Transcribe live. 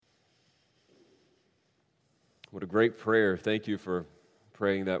What a great prayer. Thank you for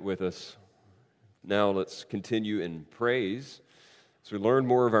praying that with us. Now let's continue in praise as we learn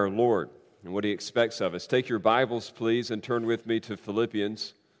more of our Lord and what He expects of us. Take your Bibles, please, and turn with me to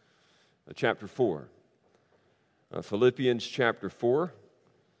Philippians chapter 4. Philippians chapter 4,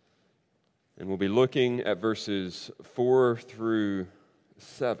 and we'll be looking at verses 4 through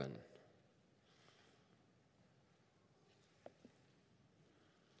 7.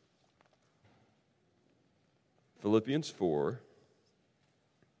 Philippians 4,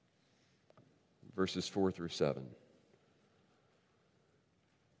 verses 4 through 7.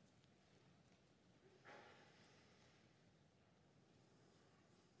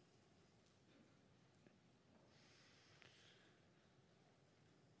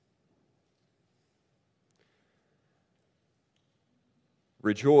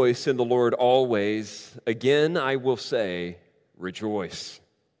 Rejoice in the Lord always. Again, I will say, rejoice.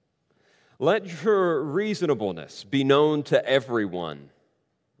 Let your reasonableness be known to everyone.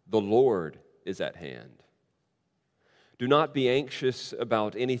 The Lord is at hand. Do not be anxious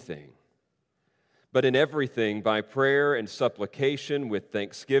about anything, but in everything, by prayer and supplication with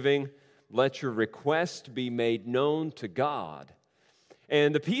thanksgiving, let your request be made known to God.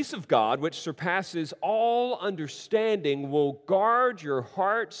 And the peace of God, which surpasses all understanding, will guard your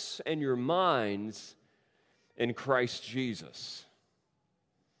hearts and your minds in Christ Jesus.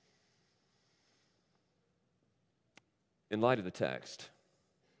 In light of the text,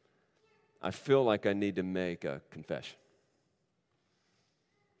 I feel like I need to make a confession.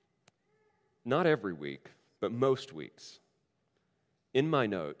 Not every week, but most weeks, in my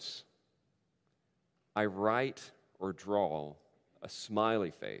notes, I write or draw a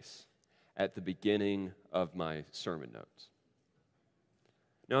smiley face at the beginning of my sermon notes.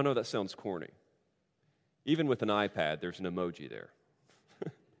 Now, I know that sounds corny. Even with an iPad, there's an emoji there.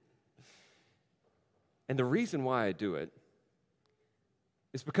 And the reason why I do it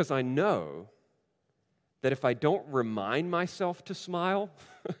is because I know that if I don't remind myself to smile,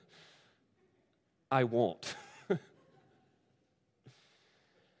 I won't.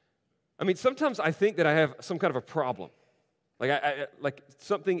 I mean, sometimes I think that I have some kind of a problem. Like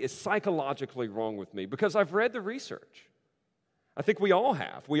something is psychologically wrong with me because I've read the research. I think we all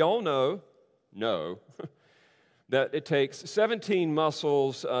have. We all know that it takes 17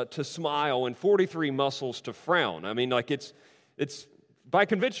 muscles to smile and 43 muscles to frown. I mean, like it's by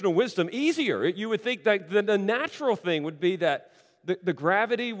conventional wisdom easier. You would think that the natural thing would be that the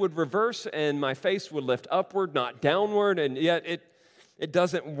gravity would reverse and my face would lift upward, not downward, and yet it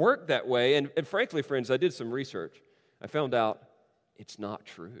doesn't work that way. And frankly, friends, I did some research. I found out it's not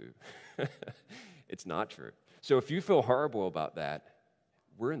true. It's not true. So if you feel horrible about that,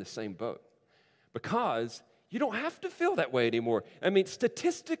 we're in the same boat. Because you don't have to feel that way anymore. I mean,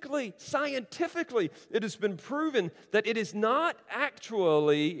 statistically, scientifically, it has been proven that it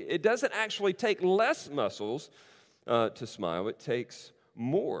doesn't actually take less muscles to smile. It takes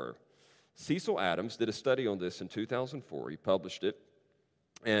more. Cecil Adams did a study on this in 2004. He published it.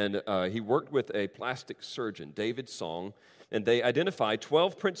 And he worked with a plastic surgeon, David Song, and they identified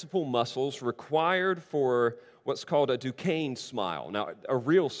 12 principal muscles required for what's called a Duquesne smile. Now, a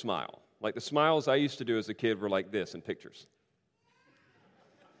real smile. Like the smiles I used to do as a kid were like this in pictures.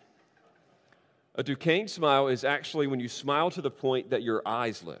 A Duquesne smile is actually when you smile to the point that your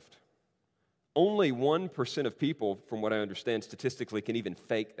eyes lift. Only 1% of people, from what I understand statistically, can even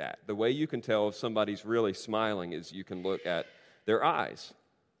fake that. The way you can tell if somebody's really smiling is you can look at their eyes.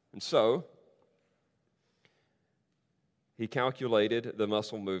 And so, he calculated the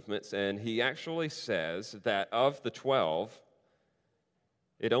muscle movements, and he actually says that of the 12,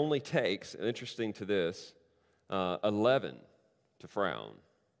 it only takes, interesting to this, 11 to frown.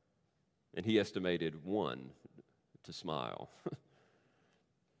 And he estimated 1 to smile.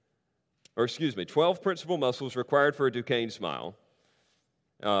 12 principal muscles required for a Duquesne smile,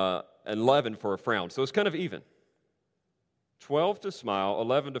 and 11 for a frown. So it's kind of even. 12 to smile,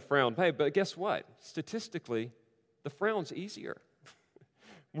 11 to frown. Hey, but guess what? Statistically, the frown's easier.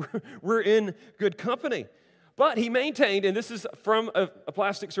 We're in good company. But he maintained, and this is from a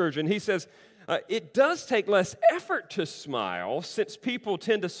plastic surgeon, he says, it does take less effort to smile since people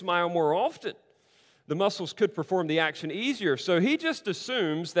tend to smile more often. The muscles could perform the action easier. So he just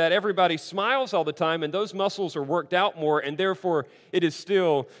assumes that everybody smiles all the time and those muscles are worked out more, and therefore it is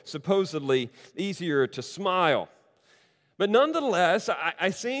still supposedly easier to smile. But nonetheless, I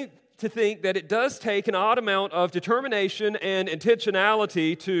seem to think that it does take an odd amount of determination and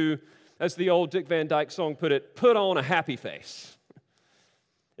intentionality to, as the old Dick Van Dyke song put it, put on a happy face.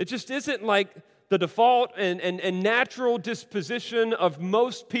 It just isn't like the default and natural disposition of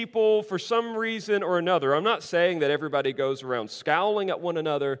most people for some reason or another. I'm not saying that everybody goes around scowling at one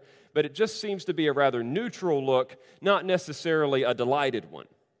another, but it just seems to be a rather neutral look, not necessarily a delighted one.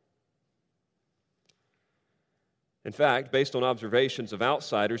 In fact, based on observations of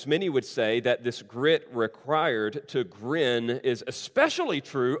outsiders, many would say that this grit required to grin is especially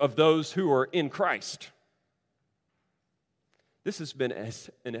true of those who are in Christ. This has been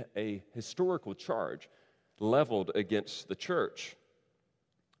a historical charge leveled against the church.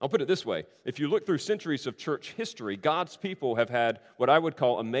 I'll put it this way. If you look through centuries of church history, God's people have had what I would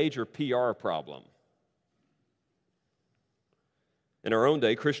call a major PR problem. In our own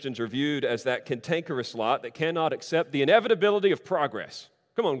day, Christians are viewed as that cantankerous lot that cannot accept the inevitability of progress.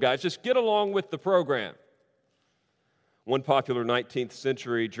 Come on, guys, just get along with the program. One popular 19th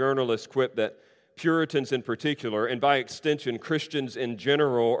century journalist quipped that Puritans in particular, and by extension Christians in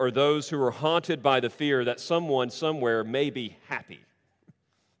general, are those who are haunted by the fear that someone somewhere may be happy.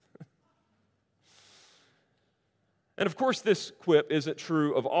 And of course, this quip isn't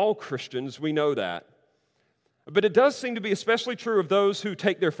true of all Christians, we know that. But it does seem to be especially true of those who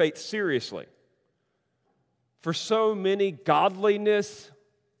take their faith seriously. For so many, godliness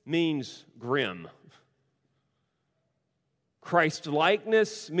means grim.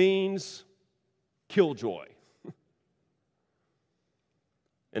 Christ-likeness means killjoy.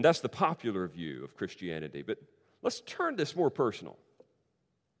 And that's the popular view of Christianity. But let's turn this more personal.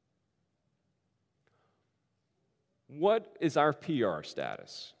 What is our PR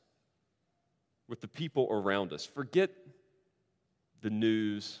status with the people around us? Forget the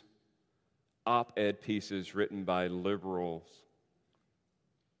news, op-ed pieces written by liberals,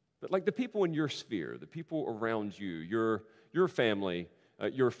 but like the people in your sphere, the people around you, your family,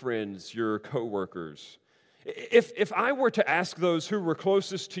 your friends, your coworkers. If I were to ask those who were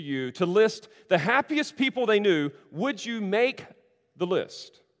closest to you to list the happiest people they knew, would you make the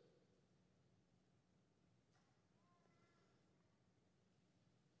list?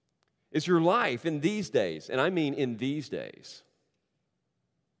 Is your life in these days, and I mean in these days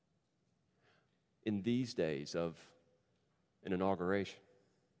of an inauguration,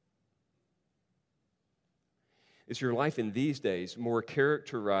 is your life in these days more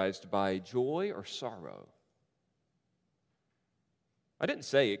characterized by joy or sorrow? I didn't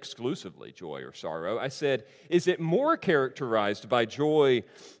say exclusively joy or sorrow. I said, is it more characterized by joy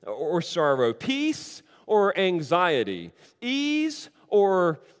or sorrow, peace or anxiety, ease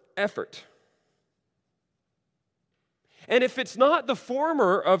or effort? And if it's not the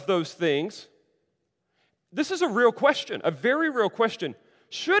former of those things, this is a real question, a very real question.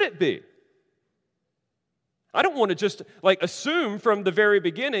 Should it be? I don't want to just assume from the very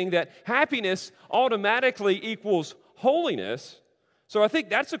beginning that happiness automatically equals holiness. So I think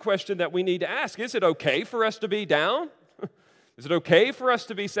that's a question that we need to ask. Is it okay for us to be down? Is it okay for us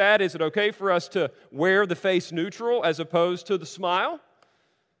to be sad? Is it okay for us to wear the face neutral as opposed to the smile?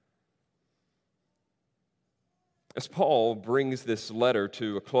 As Paul brings this letter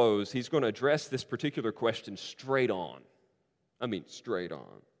to a close, he's going to address this particular question straight on. I mean, straight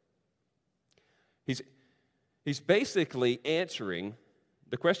on. He's basically answering,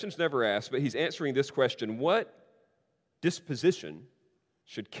 the question's never asked, but he's answering this question: what disposition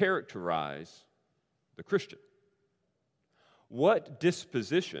should characterize the Christian? What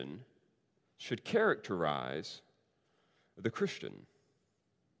disposition should characterize the Christian?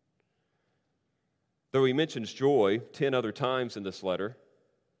 Though he mentions joy 10 other times in this letter,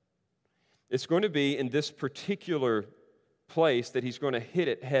 it's going to be in this particular place that he's going to hit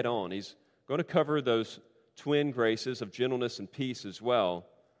it head on. He's going to cover those twin graces of gentleness and peace as well.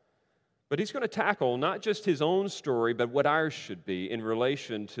 But he's going to tackle not just his own story, but what ours should be in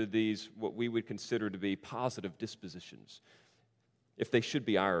relation to these, what we would consider to be positive dispositions, if they should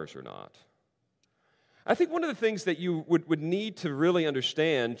be ours or not. I think one of the things that you would need to really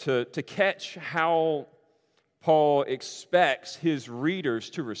understand to catch how Paul expects his readers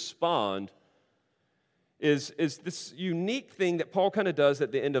to respond is this unique thing that Paul kind of does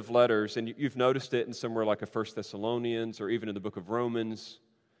at the end of letters, and you've noticed it in somewhere like a 1 Thessalonians or even in the book of Romans,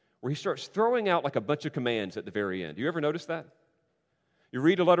 where he starts throwing out like a bunch of commands at the very end. Do you ever notice that? You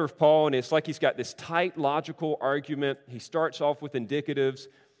read a letter of Paul, and it's like he's got this tight, logical argument. He starts off with indicatives.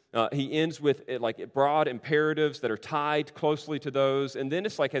 He ends with broad imperatives that are tied closely to those. And then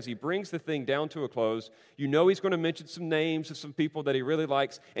it's like as he brings the thing down to a close, you know he's going to mention some names of some people that he really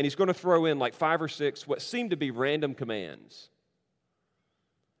likes, and he's going to throw in like 5 or 6 what seem to be random commands.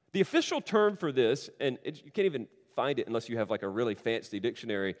 The official term for this, and you can't even find it unless you have like a really fancy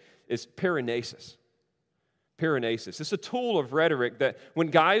dictionary, is paranesis. Paranesis. It's a tool of rhetoric that when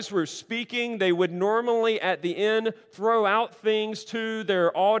guys were speaking, they would normally at the end throw out things to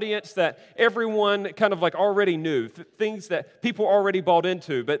their audience that everyone kind of like already knew, things that people already bought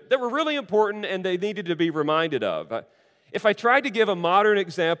into, but that were really important and they needed to be reminded of. If I tried to give a modern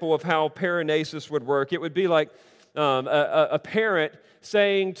example of how paranesis would work, it would be like a parent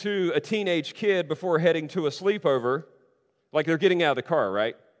saying to a teenage kid before heading to a sleepover, like they're getting out of the car,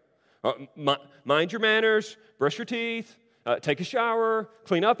 right? Mind your manners, brush your teeth, take a shower,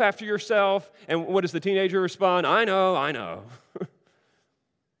 clean up after yourself. And what does the teenager respond? I know.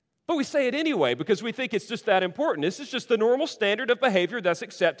 But we say it anyway because we think it's just that important. This is just the normal standard of behavior that's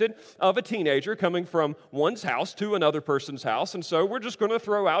accepted of a teenager coming from one's house to another person's house. And so we're just going to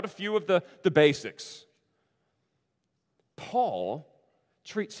throw out a few of the basics. Paul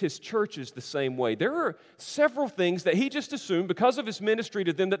treats his churches the same way. There are several things that he just assumed because of his ministry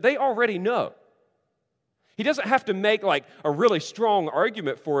to them that they already know. He doesn't have to make like a really strong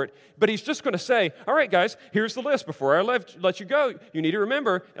argument for it, but he's just going to say, all right, guys, here's the list. Before I let you go, you need to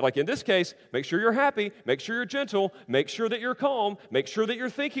remember, like in this case, make sure you're happy, make sure you're gentle, make sure that you're calm, make sure that you're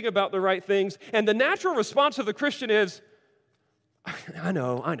thinking about the right things. And the natural response of the Christian is, I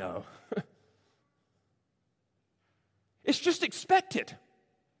know. It's just expected.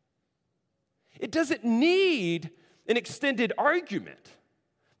 It doesn't need an extended argument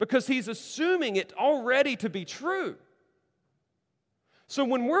because he's assuming it already to be true. So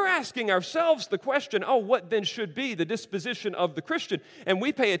when we're asking ourselves the question, what then should be the disposition of the Christian, and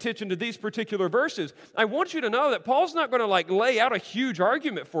we pay attention to these particular verses, I want you to know that Paul's not going to lay out a huge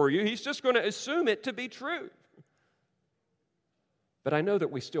argument for you. He's just going to assume it to be true. But I know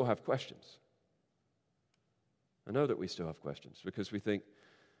that we still have questions. Because we think,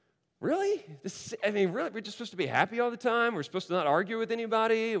 really? Really? We're just supposed to be happy all the time? We're supposed to not argue with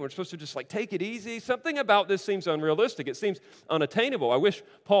anybody? We're supposed to just take it easy? Something about this seems unrealistic. It seems unattainable. I wish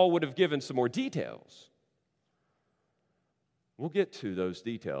Paul would have given some more details. We'll get to those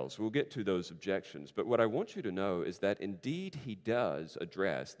details. We'll get to those objections. But what I want you to know is that indeed he does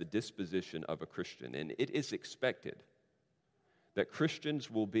address the disposition of a Christian. And it is expected that Christians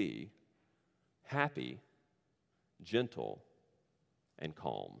will be happy, gentle, and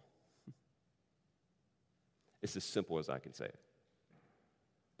calm. It's as simple as I can say it.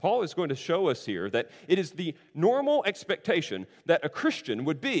 Paul is going to show us here that it is the normal expectation that a Christian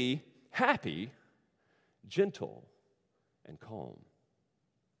would be happy, gentle, and calm.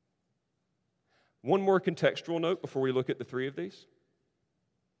 One more contextual note before we look at the three of these.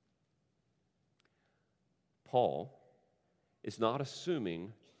 Paul is not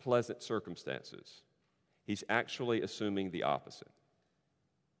assuming pleasant circumstances. He's actually assuming the opposite.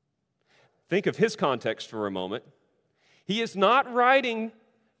 Think of his context for a moment. He is not writing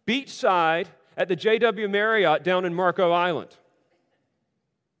beachside at the J.W. Marriott down in Marco Island.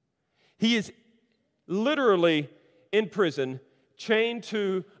 He is literally in prison, chained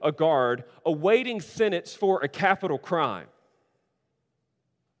to a guard, awaiting sentence for a capital crime.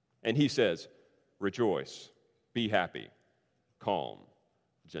 And he says, rejoice, be happy, calm,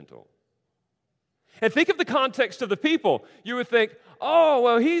 gentle. And think of the context of the people. You would think,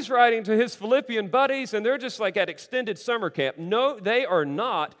 he's writing to his Philippian buddies and they're just at extended summer camp. No, they are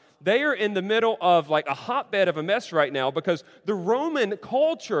not. They are in the middle of a hotbed of a mess right now because the Roman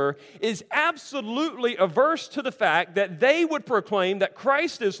culture is absolutely averse to the fact that they would proclaim that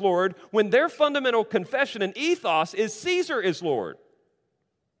Christ is Lord when their fundamental confession and ethos is Caesar is Lord.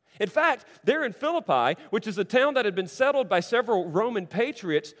 In fact, they're in Philippi, which is a town that had been settled by several Roman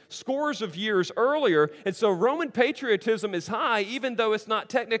patriots scores of years earlier, and so Roman patriotism is high even though it's not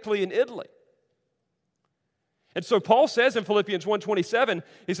technically in Italy. And so Paul says in Philippians 1:27,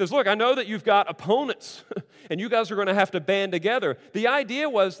 he says, look, I know that you've got opponents, and you guys are going to have to band together. The idea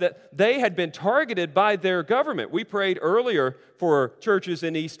was that they had been targeted by their government. We prayed earlier for churches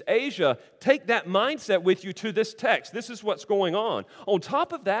in East Asia. Take that mindset with you to this text. This is what's going on. On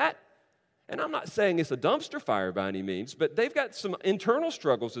top of that, and I'm not saying it's a dumpster fire by any means, but they've got some internal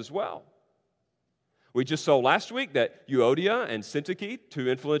struggles as well. We just saw last week that Euodia and Syntyche, two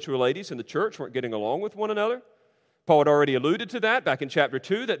influential ladies in the church, weren't getting along with one another. Paul had already alluded to that back in chapter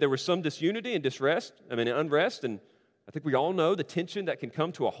 2, that there was some disunity and unrest, and I think we all know the tension that can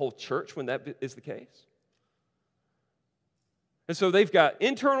come to a whole church when that is the case. And so they've got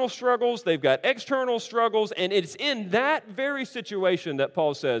internal struggles, they've got external struggles, and it's in that very situation that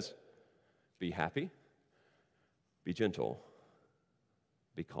Paul says, be happy, be gentle,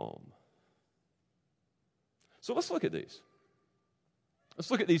 be calm. So let's look at these. Let's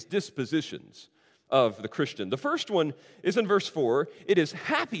look at these dispositions of the Christian. The first one is in verse 4. It is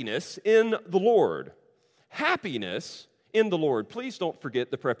happiness in the Lord. happiness in the Lord. Please don't forget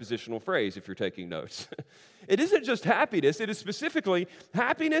the prepositional phrase if you're taking notes. It isn't just happiness, it is specifically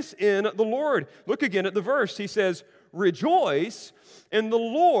happiness in the Lord. Look again at the verse. He says, rejoice in the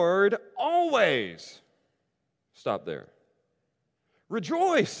Lord always. Stop there.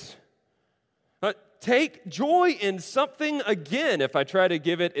 Rejoice. Take joy in something again, if I try to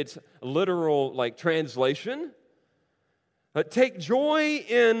give it its literal translation. Take joy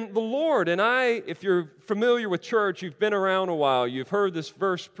in the Lord. And if you're familiar with church, you've been around a while, you've heard this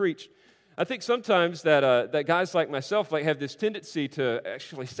verse preached. I think sometimes that guys like myself have this tendency to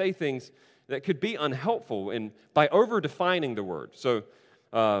actually say things that could be unhelpful by over-defining the word. So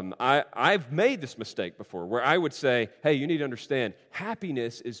I've made this mistake before where I would say, hey, you need to understand,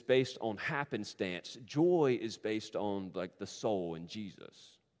 happiness is based on happenstance. Joy is based on the soul in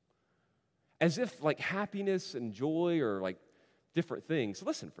Jesus. As if happiness and joy are different things.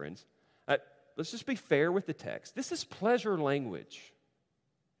 Listen, friends, let's just be fair with the text. This is pleasure language.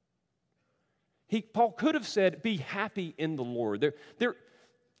 Paul could have said, be happy in the Lord.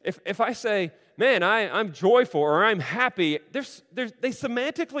 If I say, man, I'm joyful or I'm happy, they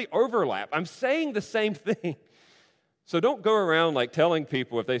semantically overlap. I'm saying the same thing. So don't go around telling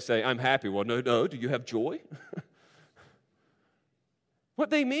people if they say, I'm happy, well, no, do you have joy?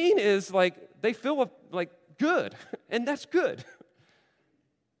 What they mean is they feel good, and that's good.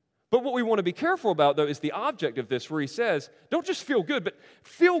 But what we want to be careful about, though, is the object of this, where he says, don't just feel good, but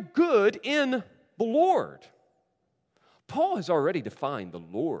feel good in the Lord. Paul has already defined the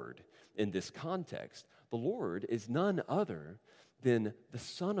Lord in this context. The Lord is none other than the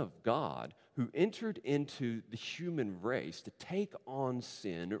Son of God who entered into the human race to take on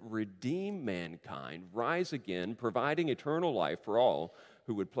sin, redeem mankind, rise again, providing eternal life for all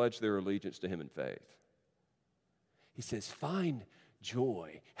who would pledge their allegiance to him in faith. He says, find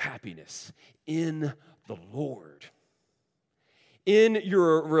joy, happiness in the Lord. In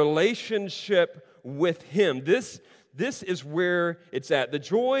your relationship with him. This is where it's at. The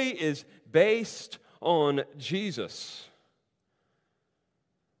joy is based on Jesus.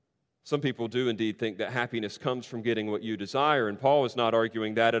 Some people do indeed think that happiness comes from getting what you desire, and Paul is not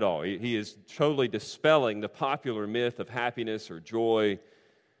arguing that at all. He is totally dispelling the popular myth of happiness or joy.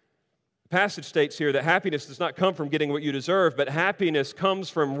 The passage states here that happiness does not come from getting what you deserve, but happiness comes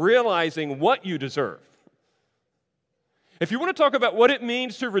from realizing what you deserve. If you want to talk about what it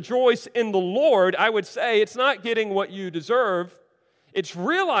means to rejoice in the Lord, I would say it's not getting what you deserve, it's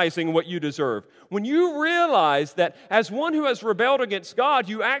realizing what you deserve. When you realize that as one who has rebelled against God,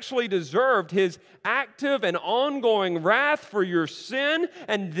 you actually deserved his active and ongoing wrath for your sin,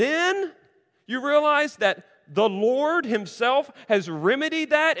 and then you realize that the Lord himself has remedied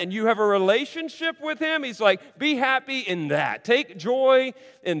that and you have a relationship with him, he's like, be happy in that. Take joy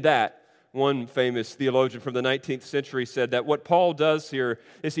in that. One famous theologian from the 19th century said that what Paul does here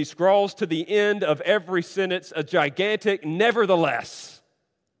is he scrawls to the end of every sentence a gigantic nevertheless.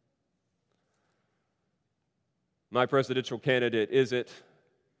 My presidential candidate isn't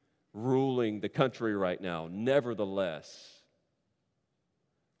ruling the country right now. Nevertheless,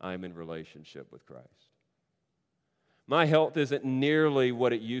 I'm in relationship with Christ. My health isn't nearly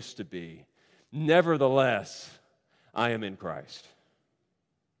what it used to be. Nevertheless, I am in Christ.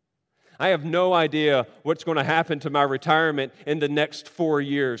 I have no idea what's going to happen to my retirement in the next 4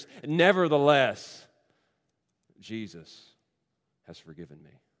 years. Nevertheless, Jesus has forgiven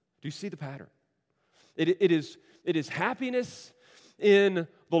me. Do you see the pattern? It is happiness in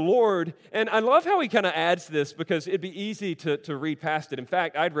the Lord. And I love how he kind of adds this because it'd be easy to read past it. In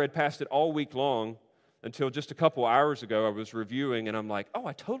fact, I'd read past it all week long until just a couple hours ago I was reviewing and I'm like, oh,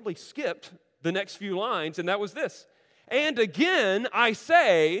 I totally skipped the next few lines, and that was this. And again, I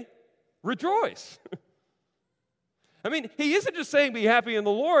say, rejoice. I mean, he isn't just saying be happy in the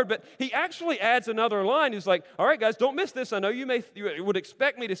Lord, but he actually adds another line. He's like, all right, guys, don't miss this. I know you would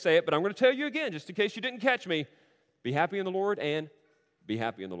expect me to say it, but I'm going to tell you again, just in case you didn't catch me. Be happy in the Lord and be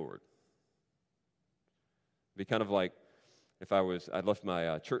happy in the Lord. It'd be kind of like if I'd left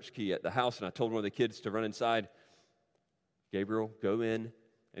my church key at the house and I told one of the kids to run inside. Gabriel, go in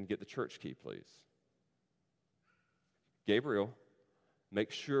and get the church key, please. Gabriel,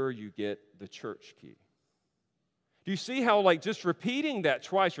 make sure you get the church key. Do you see how, just repeating that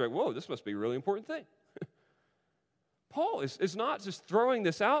twice, you're like, whoa, this must be a really important thing. Paul is not just throwing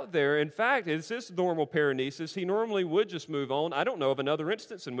this out there. In fact, it's his normal paranesis. He normally would just move on. I don't know of another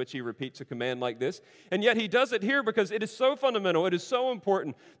instance in which he repeats a command like this. And yet he does it here because it is so fundamental. It is so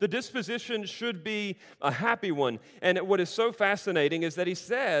important. The disposition should be a happy one. And what is so fascinating is that he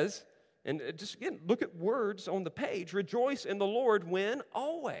says, and just again, look at words on the page, rejoice in the Lord when?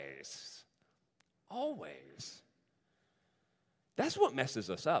 Always. always. That's what messes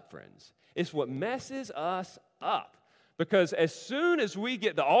us up, friends. It's what messes us up. Because as soon as we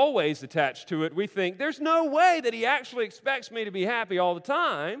get the always attached to it, we think, there's no way that he actually expects me to be happy all the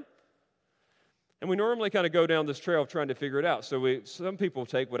time. And we normally kind of go down this trail of trying to figure it out. So some people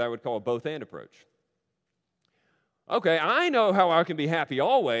take what I would call a both-and approach. Okay, I know how I can be happy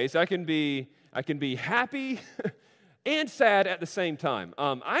always. I can be happy and sad at the same time.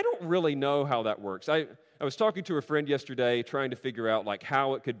 I don't really know how that works. I was talking to a friend yesterday trying to figure out like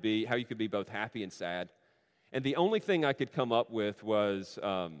how you could be both happy and sad. And the only thing I could come up with was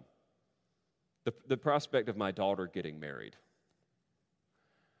the prospect of my daughter getting married.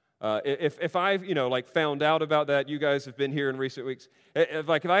 If I've found out about that, you guys have been here in recent weeks. If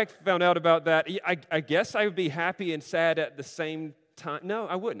I found out about that, I guess I would be happy and sad at the same time. No,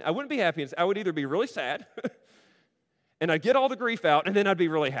 I wouldn't. I wouldn't be happy. I would either be really sad, and I'd get all the grief out, and then I'd be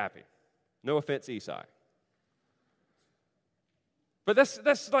really happy. No offense, Esai. But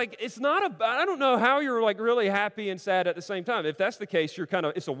that's like, it's not about, I don't know how you're like really happy and sad at the same time. If that's the case,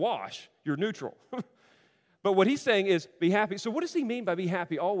 it's a wash. You're neutral. But what he's saying is be happy. So what does he mean by be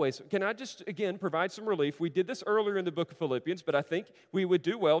happy always? Can I just, again, provide some relief? We did this earlier in the book of Philippians, but I think we would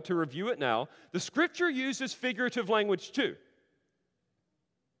do well to review it now. The Scripture uses figurative language too.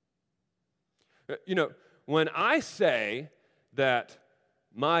 When I say that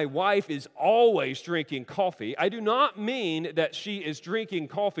my wife is always drinking coffee, I do not mean that she is drinking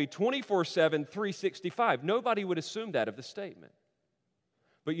coffee 24/7, 365. Nobody would assume that of the statement.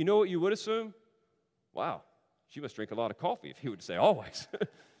 But you know what you would assume? Wow, she must drink a lot of coffee if he would say always.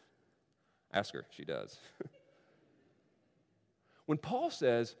 Ask her, she does. When Paul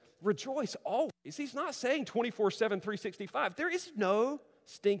says, rejoice always, he's not saying 24/7, 365. There is no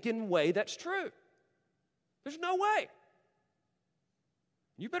stinking way that's true. There's no way.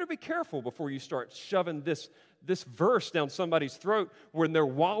 You better be careful before you start shoving this verse down somebody's throat when they're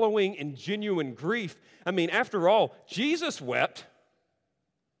wallowing in genuine grief. I mean, after all, Jesus wept.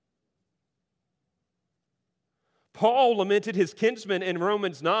 Paul lamented his kinsmen in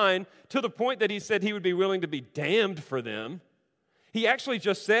Romans 9 to the point that he said he would be willing to be damned for them. He actually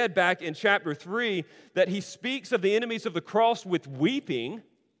just said back in chapter 3 that he speaks of the enemies of the cross with weeping.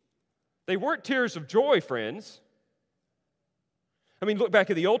 They weren't tears of joy, friends. I mean, look back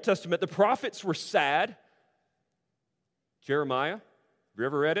at the Old Testament. The prophets were sad. Jeremiah, have you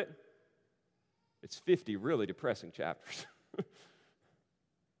ever read it? It's 50 really depressing chapters.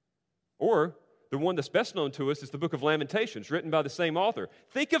 Or the one that's best known to us is the book of Lamentations, written by the same author.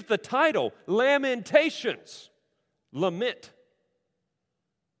 Think of the title, Lamentations, lament.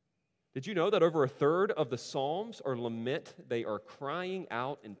 Did you know that over a third of the Psalms are lament? They are crying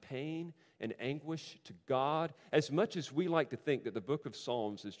out in pain and anguish to God. As much as we like to think that the book of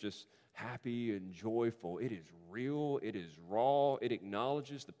Psalms is just happy and joyful, it is real, it is raw, it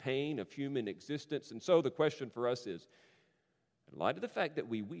acknowledges the pain of human existence. And so the question for us is, in light of the fact that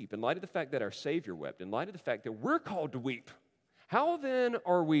we weep, in light of the fact that our Savior wept, in light of the fact that we're called to weep, how then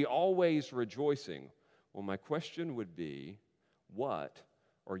are we always rejoicing? Well, my question would be, what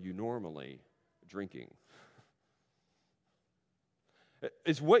are you normally drinking?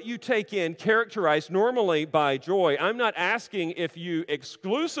 Is what you take in characterized normally by joy? I'm not asking if you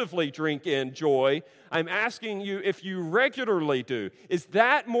exclusively drink in joy. I'm asking you if you regularly do. Is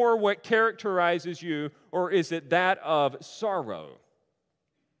that more what characterizes you, or is it that of sorrow?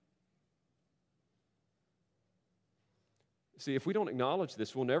 See, if we don't acknowledge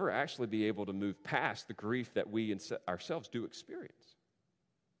this, we'll never actually be able to move past the grief that we ourselves do experience.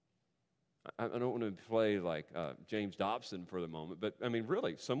 I don't want to play like James Dobson for the moment, but I mean,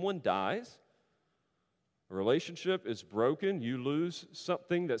 really, someone dies, a relationship is broken, you lose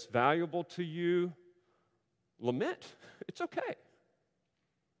something that's valuable to you, lament. It's okay.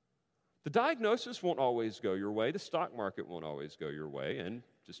 The diagnosis won't always go your way. The stock market won't always go your way. And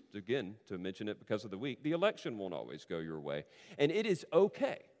just again, to mention it because of the week, the election won't always go your way. And it is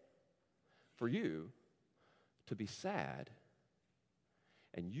okay for you to be sad.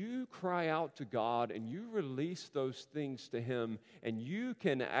 And you cry out to God and you release those things to Him, and you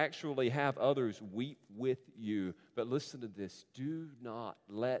can actually have others weep with you. But listen to this, do not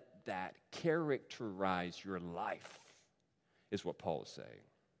let that characterize your life, is what Paul is saying.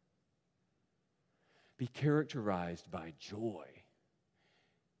 Be characterized by joy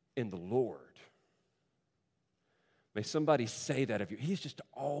in the Lord. May somebody say that of you. He's just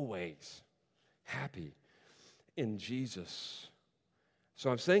always happy in Jesus. So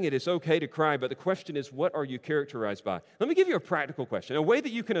I'm saying it is okay to cry, but the question is, what are you characterized by? Let me give you a practical question, a way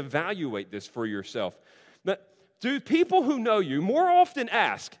that you can evaluate this for yourself. But do people who know you more often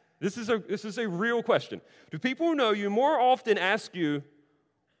ask, This is a real question. Do people who know you more often ask you,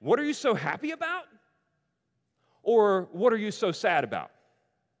 what are you so happy about? Or what are you so sad about?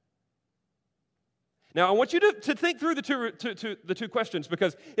 Now, I want you to think through the two questions,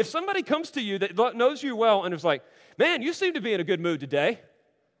 because if somebody comes to you that knows you well and is like, man, you seem to be in a good mood today,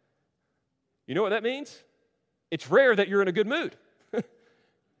 you know what that means? It's rare that you're in a good mood.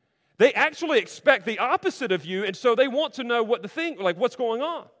 They actually expect the opposite of you, and so they want to know what's going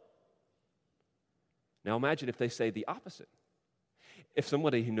on. Now imagine if they say the opposite. If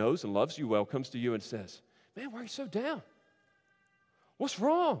somebody who knows and loves you well comes to you and says, man, why are you so down? What's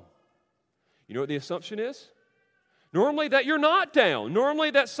wrong? You know what the assumption is? Normally that you're not down. Normally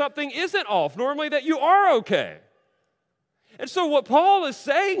that something isn't off. Normally that you are okay. And so what Paul is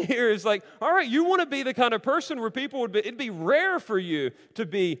saying here is like, all right, you want to be the kind of person where it'd be rare for you to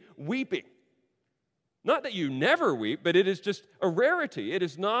be weeping. Not that you never weep, but it is just a rarity. It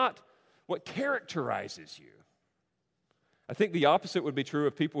is not what characterizes you. I think the opposite would be true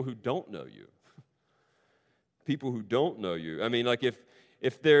of people who don't know you. People who don't know you. I mean, like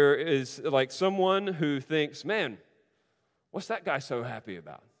if there is like someone who thinks, man, what's that guy so happy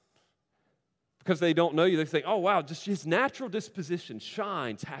about? Because they don't know you, they think, oh, wow, just his natural disposition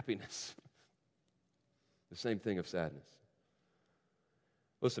shines happiness. The same thing of sadness.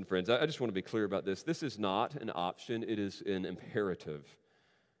 Listen, friends, I just want to be clear about this. This is not an option, it is an imperative.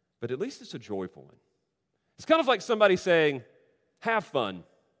 But at least it's a joyful one. It's kind of like somebody saying, have fun,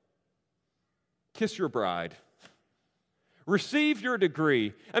 kiss your bride, receive your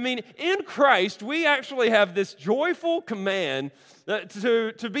degree. I mean, in Christ, we actually have this joyful command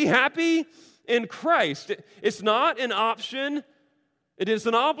to be happy in Christ. It's not an option, it is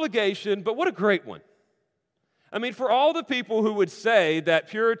an obligation, but what a great one. I mean, for all the people who would say that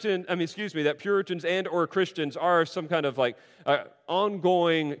Puritans and or Christians are some kind of like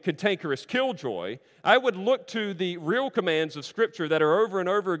ongoing cantankerous killjoy, I would look to the real commands of Scripture that are over and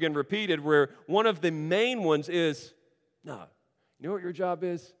over again repeated, where one of the main ones is, no, you know what your job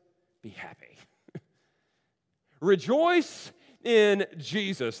is? Be happy. Rejoice in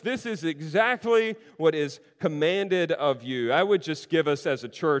Jesus. This is exactly what is commanded of you. I would just give us as a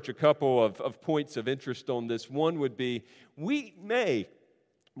church a couple of points of interest on this. One would be, I'm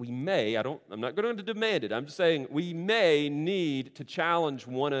not going to demand it, I'm just saying we may need to challenge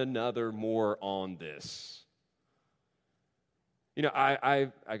one another more on this. You know, I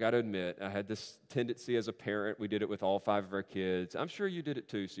got to admit, I had this tendency as a parent. We did it with all 5 of our kids. I'm sure you did it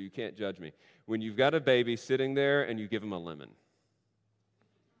too, so you can't judge me. When you've got a baby sitting there and you give them a lemon,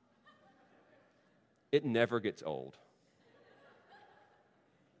 it never gets old.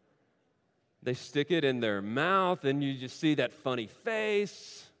 They stick it in their mouth, and you just see that funny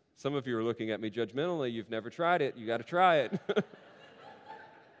face. Some of you are looking at me judgmentally. You've never tried it. You got to try it.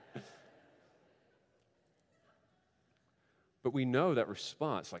 But we know that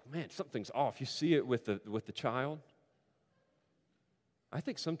response, like, man, something's off. You see it with the child. I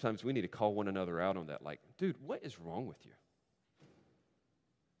think sometimes we need to call one another out on that. Like, dude, what is wrong with you?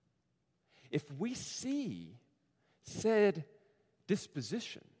 If we see said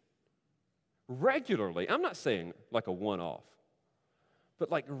disposition regularly, I'm not saying like a one-off,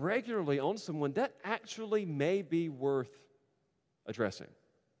 but like regularly on someone, that actually may be worth addressing,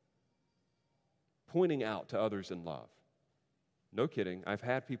 pointing out to others in love. No kidding. I've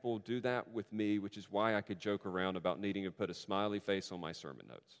had people do that with me, which is why I could joke around about needing to put a smiley face on my sermon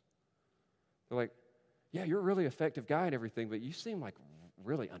notes. They're like, yeah, you're a really effective guy and everything, but you seem like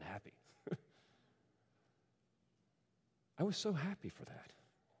really unhappy. I was so happy for that.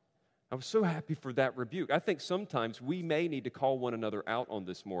 I was so happy for that rebuke. I think sometimes we may need to call one another out on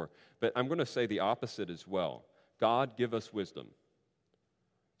this more, but I'm going to say the opposite as well. God, give us wisdom.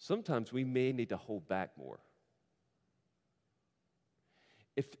 Sometimes we may need to hold back more.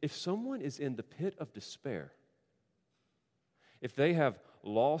 If someone is in the pit of despair, if they have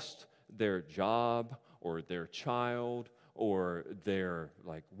lost their job or their child or their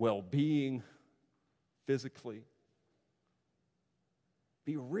well-being physically,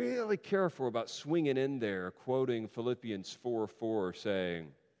 be really careful about swinging in there, quoting Philippians 4:4, saying,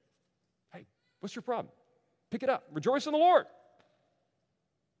 hey, what's your problem? Pick it up. Rejoice in the Lord.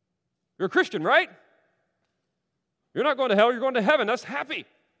 You're a Christian, right? You're not going to hell, you're going to heaven. That's happy.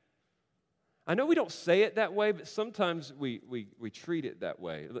 I know we don't say it that way, but sometimes we treat it that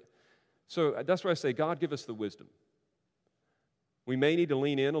way. So that's why I say, God, give us the wisdom. We may need to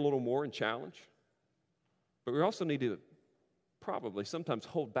lean in a little more and challenge, but we also need to probably sometimes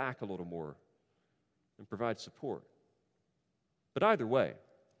hold back a little more and provide support. But either way,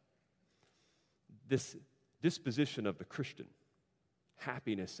 this disposition of the Christian,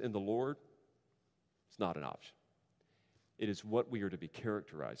 happiness in the Lord, it's not an option. It is what we are to be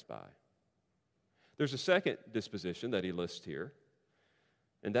characterized by. There's a second disposition that he lists here,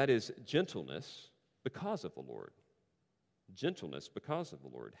 and that is gentleness because of the Lord. Gentleness because of the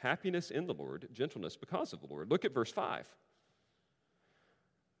Lord. Happiness in the Lord, gentleness because of the Lord. Look at verse 5.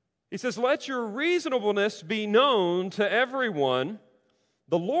 He says, "Let your reasonableness be known to everyone.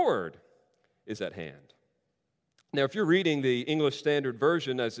 The Lord is at hand." Now, if you're reading the English Standard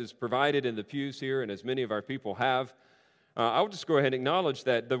Version as is provided in the pews here, and as many of our people have, I'll just go ahead and acknowledge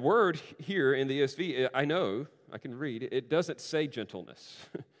that the word here in the ESV, I know, I can read, it doesn't say gentleness.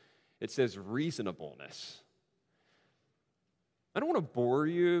 It says reasonableness. I don't want to bore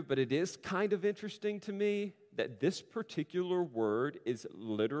you, but it is kind of interesting to me that this particular word is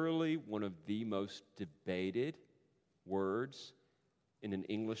literally one of the most debated words in an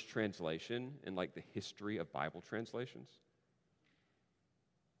English translation in like the history of Bible translations.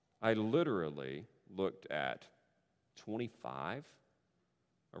 I literally looked at 25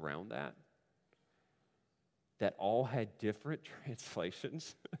 around that all had different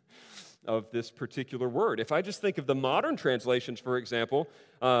translations of this particular word. If I just think of the modern translations, for example,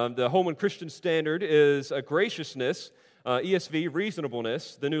 the Holman Christian Standard is a graciousness, ESV,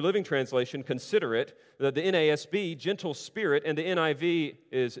 reasonableness, the New Living Translation, considerate, the NASB, gentle spirit, and the NIV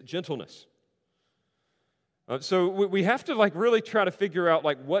is gentleness. So we have to really try to figure out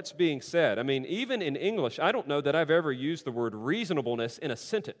what's being said. I mean, even in English, I don't know that I've ever used the word reasonableness in a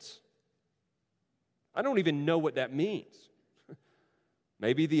sentence. I don't even know what that means.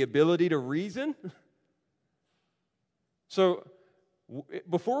 Maybe the ability to reason? So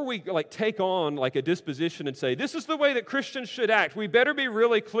before we take on a disposition and say, this is the way that Christians should act, we better be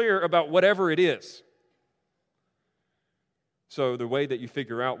really clear about whatever it is. So the way that you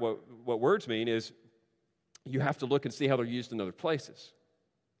figure out what words mean is you have to look and see how they're used in other places.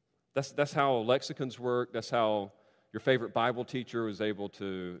 That's how lexicons work. That's how your favorite Bible teacher was able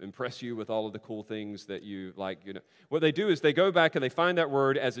to impress you with all of the cool things that you like. What they do is they go back and they find that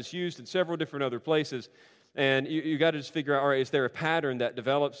word as it's used in several different other places, and you got to just figure out, all right, is there a pattern that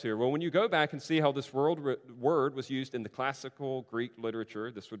develops here? Well, when you go back and see how this word was used in the classical Greek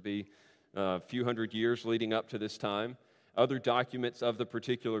literature, this would be a few hundred years leading up to this time, other documents of the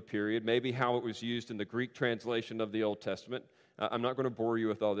particular period, maybe how it was used in the Greek translation of the Old Testament. I'm not going to bore you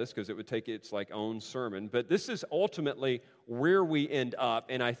with all this because it would take its own sermon, but this is ultimately where we end up,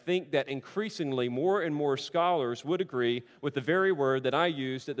 and I think that increasingly more and more scholars would agree with the very word that I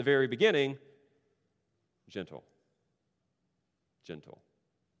used at the very beginning, gentle. Gentle.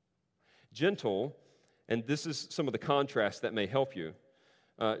 Gentle, and this is some of the contrast that may help you.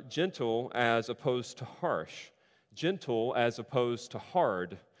 Gentle as opposed to harsh. Gentle as opposed to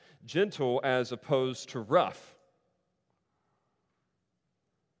hard. Gentle as opposed to rough.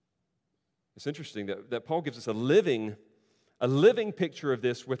 It's interesting that Paul gives us a living picture of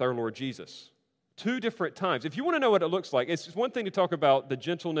this with our Lord Jesus. 2 different times. If you want to know what it looks like, it's just one thing to talk about the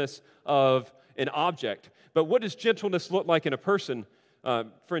gentleness of an object, but what does gentleness look like in a person?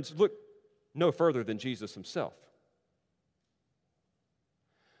 Friends, look no further than Jesus himself.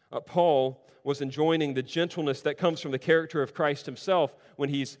 Paul was enjoining the gentleness that comes from the character of Christ himself when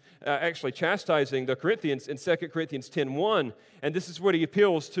he's actually chastising the Corinthians in 2 Corinthians 10:1. And this is what he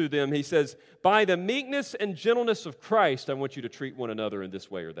appeals to them. He says, by the meekness and gentleness of Christ, I want you to treat one another in this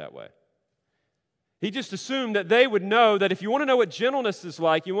way or that way. He just assumed that they would know that if you want to know what gentleness is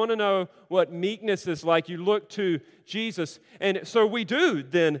like, you want to know what meekness is like, you look to Jesus. And so we do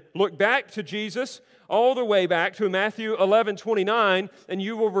then look back to Jesus, all the way back to Matthew 11:29, and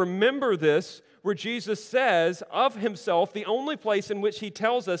you will remember this, where Jesus says of himself, the only place in which he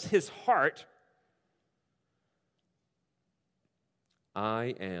tells us his heart,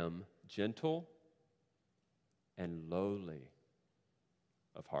 I am gentle and lowly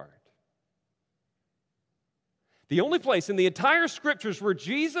of heart. The only place in the entire Scriptures where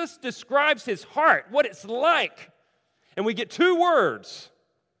Jesus describes his heart, what it's like, and we get 2 words,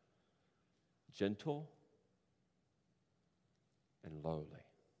 gentle and lowly.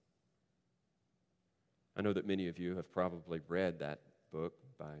 I know that many of you have probably read that book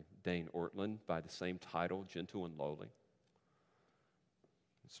by Dane Ortlund by the same title, Gentle and Lowly.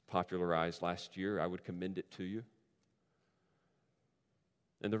 It's popularized last year. I would commend it to you.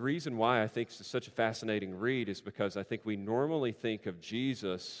 And the reason why I think it's such a fascinating read is because I think we normally think of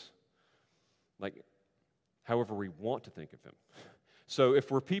Jesus however we want to think of him. So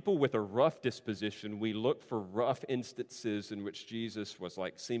if we're people with a rough disposition, we look for rough instances in which Jesus was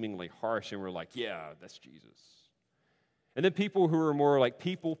seemingly harsh, and we're like, yeah, that's Jesus. And then people who are more like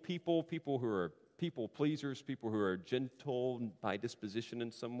people who are people pleasers, people who are gentle by disposition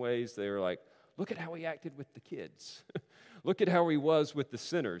in some ways. They're like, look at how he acted with the kids. Look at how he was with the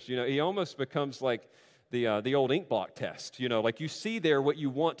sinners. He almost becomes like the old ink blot test. Like you see there what you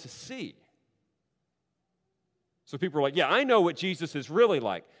want to see. So people are like, yeah, I know what Jesus is really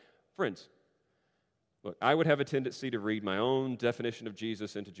like. Friends, look, I would have a tendency to read my own definition of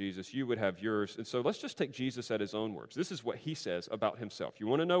Jesus into Jesus. You would have yours. And so let's just take Jesus at his own words. This is what he says about himself. You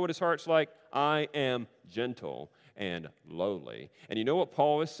want to know what his heart's like? I am gentle and lowly. And you know what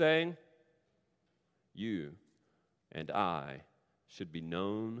Paul is saying? You and I should be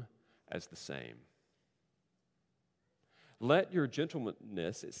known as the same. Let your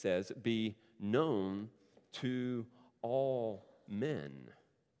gentleness, it says, be known to all men.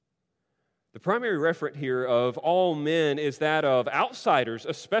 The primary referent here of all men is that of outsiders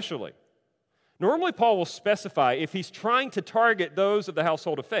especially. Normally, Paul will specify if he's trying to target those of the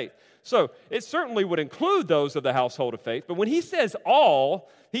household of faith. So it certainly would include those of the household of faith, but when he says all,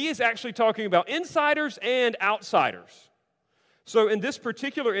 he is actually talking about insiders and outsiders. So in this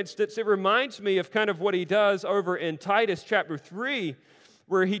particular instance, it reminds me of kind of what he does over in Titus chapter 3,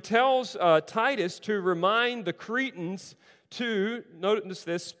 where he tells Titus to remind the Cretans to, notice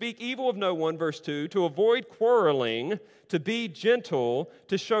this, speak evil of no one, verse 2, to avoid quarreling, to be gentle,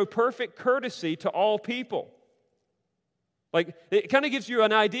 to show perfect courtesy to all people. Like, it kind of gives you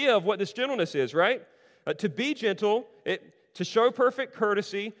an idea of what this gentleness is, right? To be gentle, to show perfect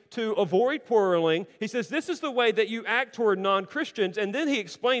courtesy, to avoid quarreling. He says this is the way that you act toward non-Christians, and then he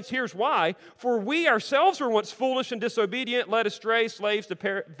explains here's why. For we ourselves were once foolish and disobedient, led astray, slaves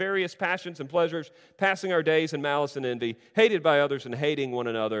to various passions and pleasures, passing our days in malice and envy, hated by others and hating one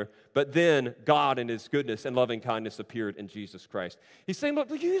another. But then God in his goodness and loving kindness appeared in Jesus Christ. He's saying, look,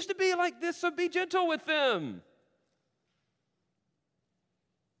 you used to be like this, so be gentle with them.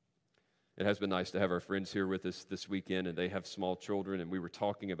 It has been nice to have our friends here with us this weekend, and they have small children, and we were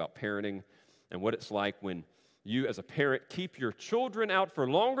talking about parenting and what it's like when you as a parent keep your children out for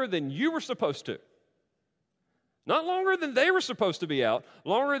longer than you were supposed to. Not longer than they were supposed to be out,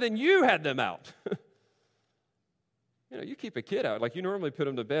 longer than you had them out. You keep a kid out, like you normally put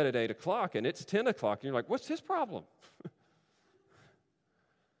them to bed at 8 o'clock, and it's 10 o'clock, and you're like, what's his problem?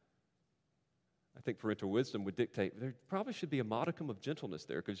 I think parental wisdom would dictate there probably should be a modicum of gentleness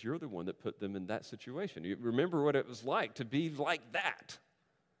there because you're the one that put them in that situation. You remember what it was like to be like that.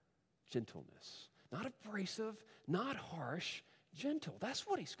 Gentleness. Not abrasive, not harsh, gentle. That's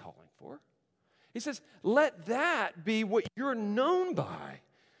what he's calling for. He says, let that be what you're known by.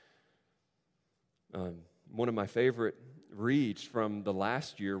 One of my favorite reads from the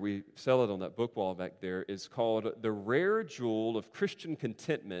last year, we sell it on that book wall back there, is called The Rare Jewel of Christian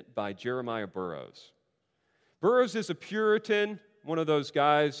Contentment by Jeremiah Burroughs. Burroughs is a Puritan, one of those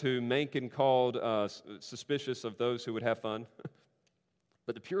guys who Mencken called suspicious of those who would have fun.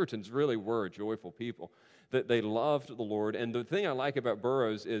 But the Puritans really were joyful people, that they loved the Lord. And the thing I like about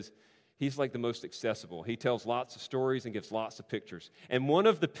Burroughs is he's like the most accessible. He tells lots of stories and gives lots of pictures. And one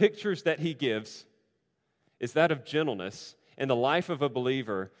of the pictures that he gives is that of gentleness in the life of a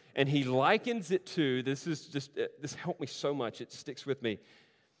believer, and he likens it to, this helped me so much, it sticks with me.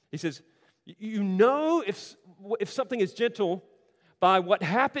 He says, you know if something is gentle by what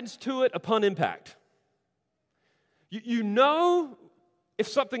happens to it upon impact. You know if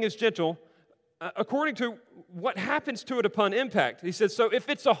something is gentle according to what happens to it upon impact. He says, so if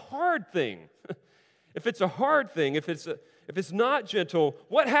it's a hard thing, if it's not gentle,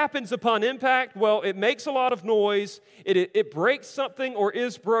 what happens upon impact? Well, it makes a lot of noise, it breaks something or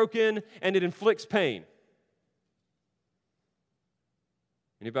is broken, and it inflicts pain.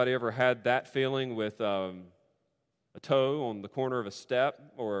 Anybody ever had that feeling with a toe on the corner of a step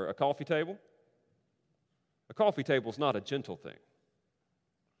or a coffee table? A coffee table is not a gentle thing.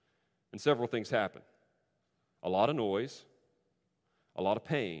 And several things happen. A lot of noise, a lot of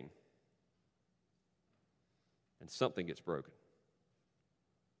pain, and something gets broken.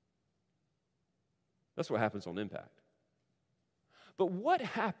 That's what happens on impact. But what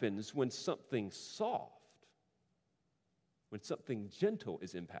happens when something soft, when something gentle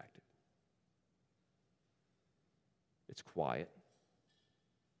is impacted? It's quiet.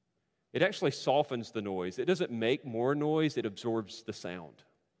 It actually softens the noise. It doesn't make more noise, it absorbs the sound.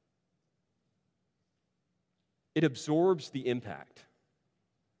 It absorbs the impact.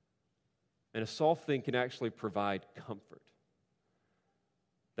 And a soft thing can actually provide comfort.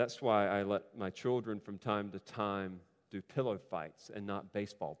 That's why I let my children from time to time do pillow fights and not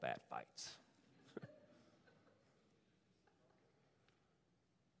baseball bat fights.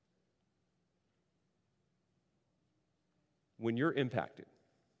 When you're impacted,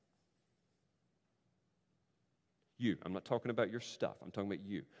 You. I'm not talking about your stuff. I'm talking about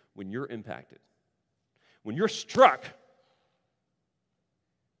you. When you're impacted, when you're struck,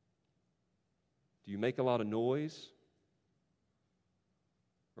 do you make a lot of noise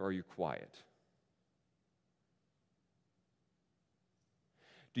or are you quiet?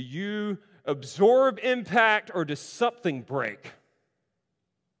 Do you absorb impact or does something break?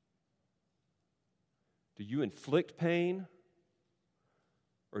 Do you inflict pain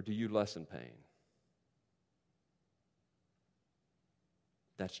or do you lessen pain?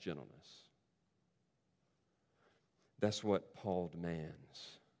 That's gentleness. That's what Paul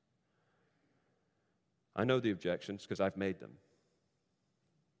demands. I know the objections because I've made them.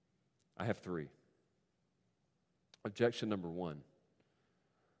 I have 3. Objection number 1.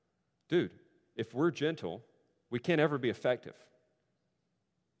 Dude, if we're gentle, we can't ever be effective.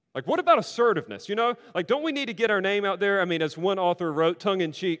 Like, what about assertiveness? You know, like, don't we need to get our name out there? I mean, as one author wrote,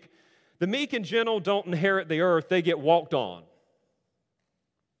 tongue-in-cheek, the meek and gentle don't inherit the earth, they get walked on.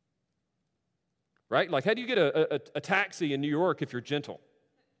 Right? Like, how do you get a taxi in New York if you're gentle?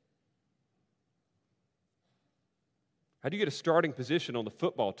 How do you get a starting position on the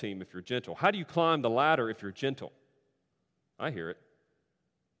football team if you're gentle? How do you climb the ladder if you're gentle? I hear it.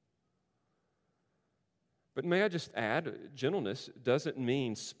 But may I just add, gentleness doesn't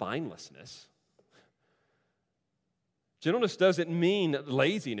mean spinelessness. Gentleness doesn't mean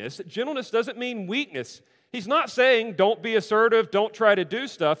laziness. Gentleness doesn't mean weakness. He's not saying don't be assertive, don't try to do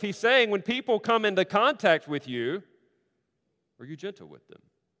stuff. He's saying when people come into contact with you, are you gentle with them?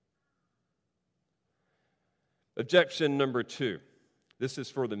 Objection number 2. This is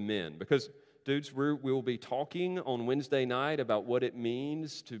for the men because, dudes, we'll be talking on Wednesday night about what it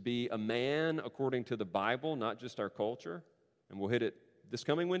means to be a man according to the Bible, not just our culture. And we'll hit it this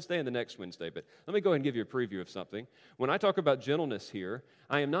coming Wednesday and the next Wednesday. But let me go ahead and give you a preview of something. When I talk about gentleness here,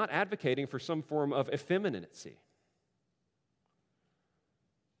 I am not advocating for some form of effeminacy.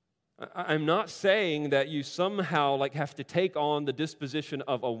 I'm not saying that you somehow have to take on the disposition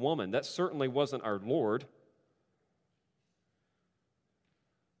of a woman. That certainly wasn't our Lord.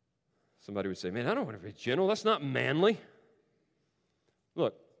 Somebody would say, man, I don't want to be gentle. That's not manly.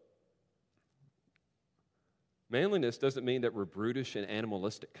 Look, manliness doesn't mean that we're brutish and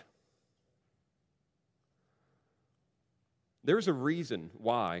animalistic. There's a reason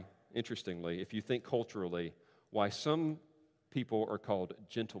why, interestingly, if you think culturally, why some people are called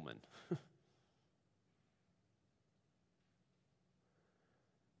gentlemen.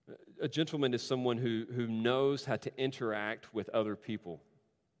 A gentleman is someone who knows how to interact with other people.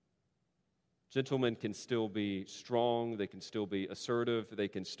 Gentlemen can still be strong, they can still be assertive, they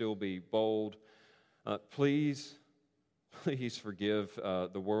can still be bold. Please forgive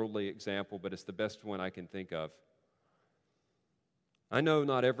the worldly example, but it's the best one I can think of. I know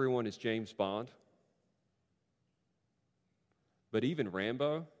not everyone is James Bond, but even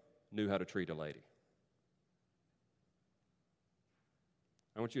Rambo knew how to treat a lady.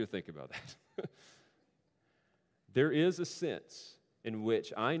 I want you to think about that. There is a sense in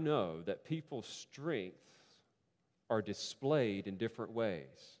which I know that people's strengths are displayed in different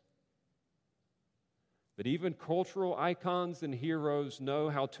ways. But even cultural icons and heroes know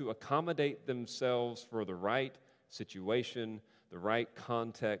how to accommodate themselves for the right situation, the right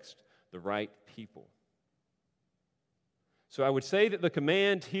context, the right people. So I would say that the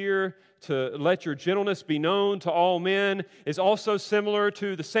command here to let your gentleness be known to all men is also similar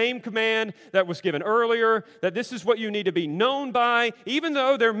to the same command that was given earlier, that this is what you need to be known by, even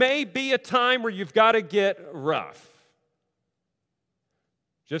though there may be a time where you've got to get rough.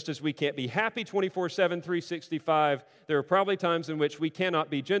 Just as we can't be happy 24/7, 365, there are probably times in which we cannot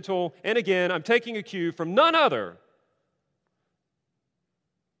be gentle. And again, I'm taking a cue from none other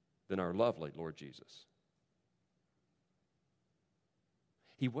than our lovely Lord Jesus.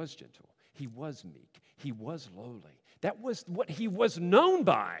 He was gentle. He was meek. He was lowly. That was what he was known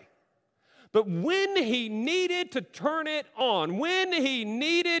by. But when he needed to turn it on, when he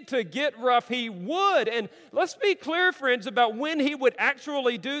needed to get rough, he would. And let's be clear, friends, about when he would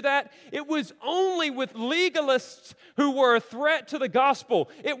actually do that. It was only with legalists who were a threat to the gospel.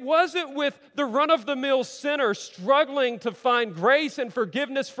 It wasn't with the run-of-the-mill sinner struggling to find grace and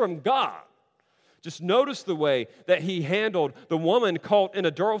forgiveness from God. Just notice the way that he handled the woman caught in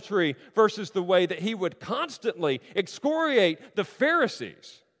adultery versus the way that he would constantly excoriate the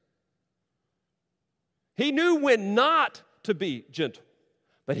Pharisees. He knew when not to be gentle,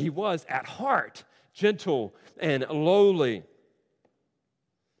 but he was at heart gentle and lowly.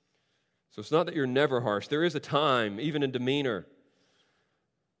 So it's not that you're never harsh. There is a time, even in demeanor,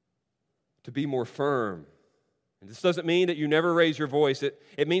 to be more firm And this doesn't mean that you never raise your voice.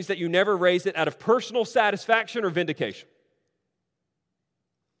 It means that you never raise it out of personal satisfaction or vindication.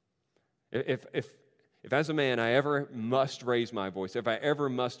 If as a man I ever must raise my voice, if I ever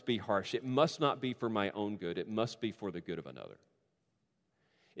must be harsh, it must not be for my own good. It must be for the good of another.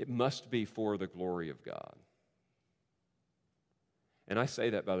 It must be for the glory of God. And I say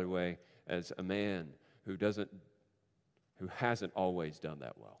that, by the way, as a man who hasn't always done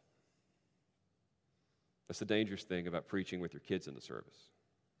that well. That's the dangerous thing about preaching with your kids in the service.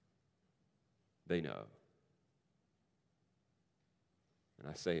 They know. And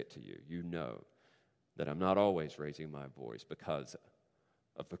I say it to you. You know that I'm not always raising my voice because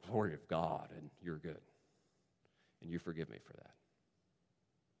of the glory of God, and you're good. And you forgive me for that.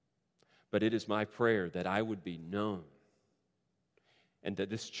 But it is my prayer that I would be known and that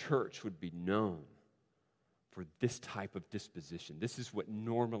this church would be known for this type of disposition. This is what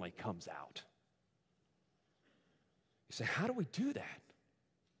normally comes out. You say, how do we do that?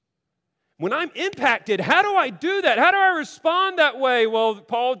 When I'm impacted, how do I do that? How do I respond that way? Well,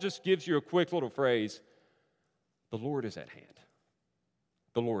 Paul just gives you a quick little phrase. The Lord is at hand.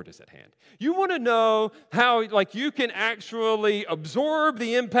 The Lord is at hand. You want to know how, you can actually absorb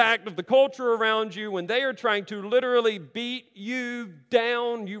the impact of the culture around you when they are trying to literally beat you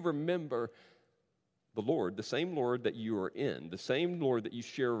down. You remember the Lord, the same Lord that you are in, the same Lord that you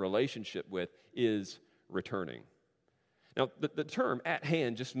share a relationship with, is returning. Now, the term at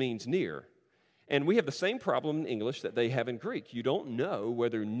hand just means near. And we have the same problem in English that they have in Greek. You don't know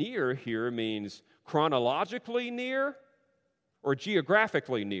whether near here means chronologically near or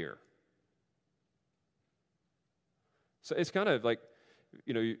geographically near. So it's kind of like,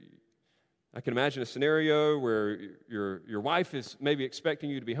 I can imagine a scenario where your wife is maybe expecting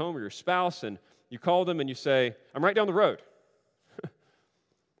you to be home, or your spouse, and you call them and you say, I'm right down the road.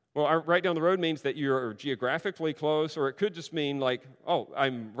 Well, right down the road means that you're geographically close, or it could just mean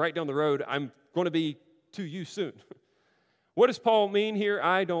I'm right down the road, I'm going to be to you soon. What does Paul mean here?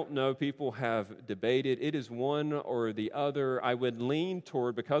 I don't know. People have debated. It is one or the other. I would lean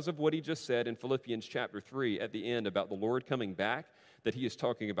toward, because of what he just said in Philippians chapter 3 at the end about the Lord coming back, that he is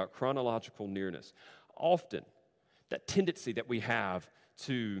talking about chronological nearness. Often, that tendency that we have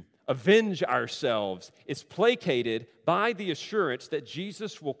to avenge ourselves is placated by the assurance that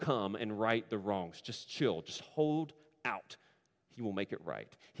Jesus will come and right the wrongs. Just chill. Just hold out. He will make it right.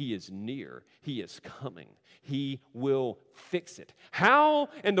 He is near. He is coming. He will fix it. How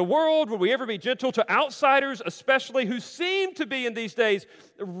in the world would we ever be gentle to outsiders, especially who seem to be in these days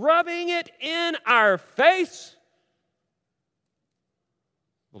rubbing it in our face?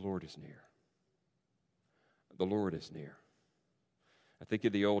 The Lord is near. The Lord is near. I think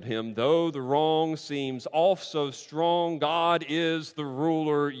of the old hymn, though the wrong seems oft so strong, God is the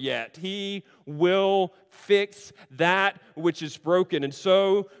ruler yet. He will fix that which is broken. And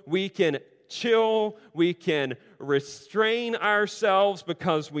so we can chill, we can restrain ourselves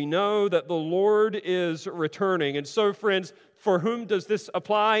because we know that the Lord is returning. And so, friends, for whom does this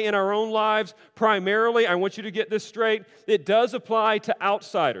apply in our own lives? Primarily, I want you to get this straight, it does apply to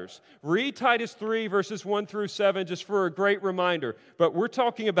outsiders. Read Titus 3, verses 1 through 7, just for a great reminder. But we're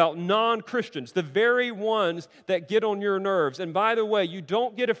talking about non-Christians, the very ones that get on your nerves. And by the way, you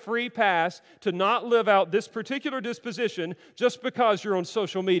don't get a free pass to not live out this particular disposition just because you're on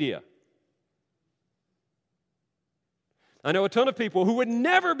social media. I know a ton of people who would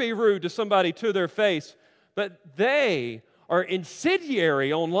never be rude to somebody to their face, but they are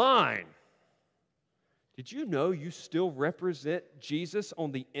incendiary online. Did you know you still represent Jesus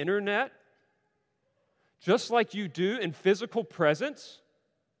on the internet? Just like you do in physical presence?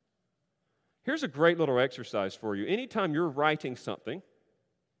 Here's a great little exercise for you. Anytime you're writing something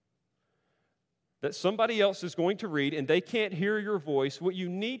that somebody else is going to read and they can't hear your voice, what you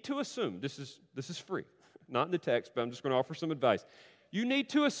need to assume, this is free, not in the text, but I'm just going to offer some advice. You need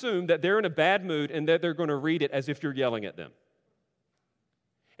to assume that they're in a bad mood and that they're going to read it as if you're yelling at them.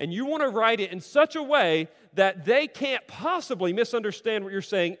 And you want to write it in such a way that they can't possibly misunderstand what you're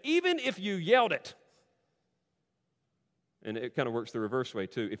saying, even if you yelled it. And it kind of works the reverse way,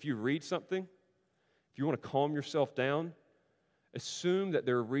 too. If you read something, if you want to calm yourself down, assume that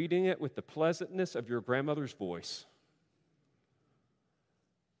they're reading it with the pleasantness of your grandmother's voice.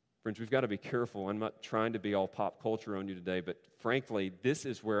 Friends, we've got to be careful. I'm not trying to be all pop culture on you today, but frankly, this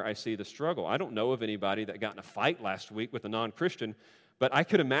is where I see the struggle. I don't know of anybody that got in a fight last week with a non-Christian, but I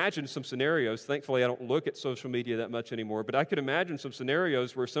could imagine some scenarios. Thankfully, I don't look at social media that much anymore, but I could imagine some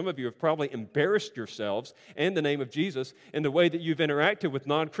scenarios where some of you have probably embarrassed yourselves in the name of Jesus in the way that you've interacted with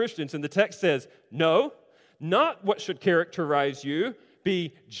non-Christians. And the text says, no, not what should characterize you.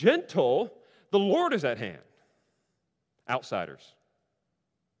 Be gentle. The Lord is at hand. outsiders.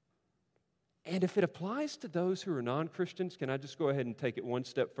 And if it applies to those who are non-Christians, can I just go ahead and take it one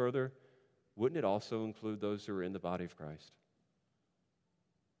step further? Wouldn't it also include those who are in the body of Christ?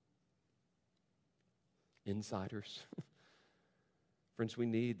 Insiders. Friends, we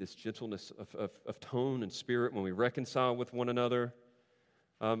need this gentleness of tone and spirit when we reconcile with one another.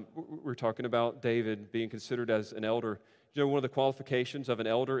 We're talking about David being considered as an elder. You know, one of the qualifications of an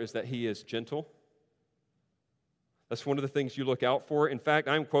elder is that he is gentle. That's one of the things you look out for. In fact,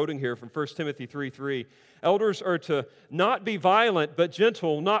 I'm quoting here from 1 Timothy 3:3. Elders are to not be violent, but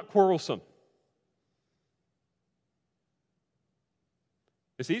gentle, not quarrelsome.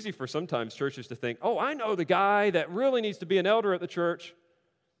 It's easy for sometimes churches to think, oh, I know the guy that really needs to be an elder at the church.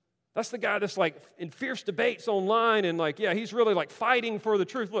 That's the guy that's like in fierce debates online and like, yeah, he's really like fighting for the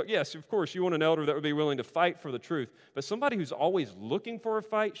truth. Look, yes, of course, you want an elder that would be willing to fight for the truth. But somebody who's always looking for a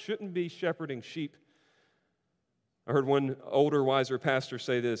fight shouldn't be shepherding sheep. I heard one older, wiser pastor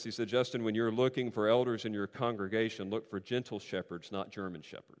say this. He said, Justin, when you're looking for elders in your congregation, look for gentle shepherds, not German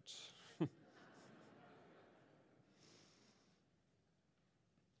shepherds.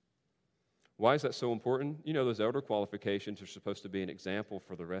 Why is that so important? You know, those elder qualifications are supposed to be an example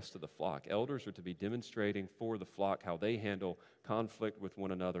for the rest of the flock. Elders are to be demonstrating for the flock how they handle conflict with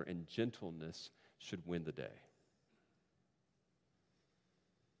one another, and gentleness should win the day.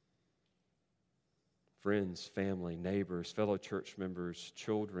 Friends, family, neighbors, fellow church members,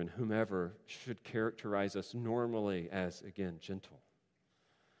 children, whomever should characterize us normally as, again, gentle.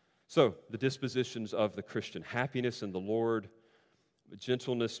 So, the dispositions of the Christian: happiness in the Lord,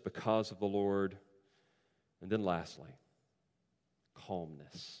 gentleness because of the Lord, and then lastly,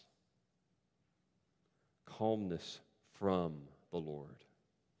 calmness. Calmness from the Lord.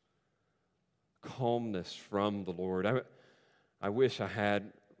 Calmness from the Lord. I wish I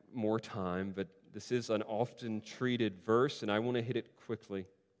had more time, but this is an often treated verse, and I want to hit it quickly.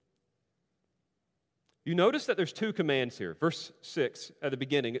 You notice that there's two commands here. Verse 6 at the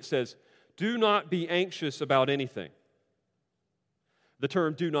beginning, it says, do not be anxious about anything. The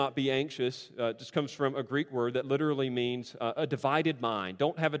term do not be anxious just comes from a Greek word that literally means a divided mind.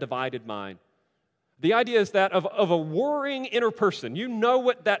 Don't have a divided mind. The idea is that of a worrying inner person. You know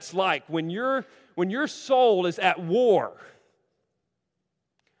what that's like when your soul is at war.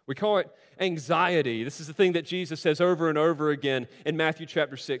 We call it anxiety. This is the thing that Jesus says over and over again in Matthew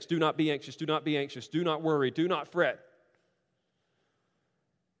chapter 6. Do not be anxious, do not be anxious, do not worry, do not fret.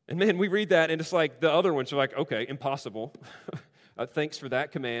 And man, we read that and it's like the other ones are like, okay, impossible. Thanks for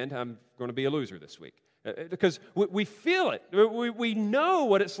that command. I'm going to be a loser this week. Because we feel it. We know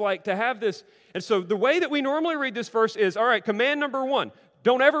what it's like to have this. And so the way that we normally read this verse is, all right, command number 1,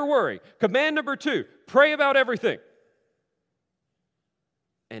 don't ever worry. Command number 2, pray about everything.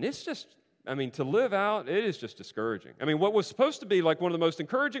 And it's just, to live out, it is just discouraging. What was supposed to be like one of the most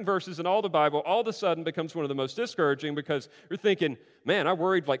encouraging verses in all the Bible, all of a sudden becomes one of the most discouraging because you're thinking, man, I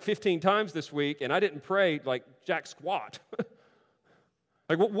worried like 15 times this week and I didn't pray like jack squat.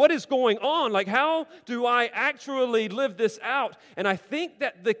 Like, what is going on? Like, how do I actually live this out? And I think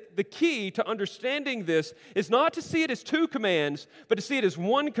that the key to understanding this is not to see it as two commands, but to see it as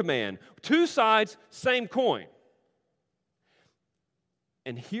one command. Two sides, same coin.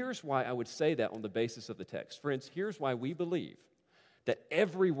 And here's why I would say that on the basis of the text. Friends, here's why we believe that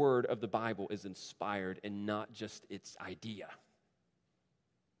every word of the Bible is inspired and not just its idea.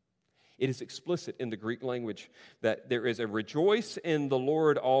 It is explicit in the Greek language that there is a rejoice in the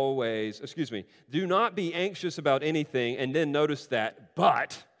Lord always. Do not be anxious about anything, and then notice that,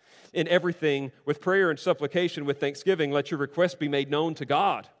 but in everything with prayer and supplication with thanksgiving, let your requests be made known to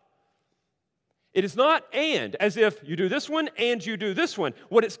God. It is not and, as if you do this one and you do this one.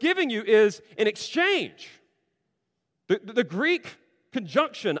 What it's giving you is an exchange. The Greek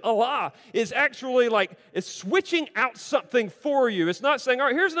conjunction, Allah, is actually like it's switching out something for you. It's not saying, all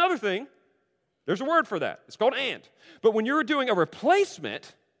right, here's another thing. There's a word for that. It's called and. But when you're doing a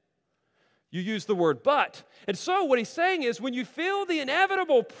replacement, you use the word but. And so what he's saying is when you feel the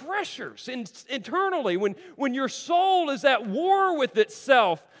inevitable pressures internally, when your soul is at war with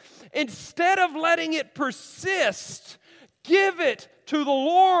itself, instead of letting it persist, give it to the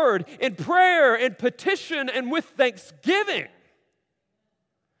Lord in prayer and petition and with thanksgiving.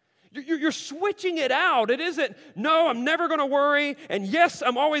 You're switching it out. It isn't, no, I'm never going to worry, and yes,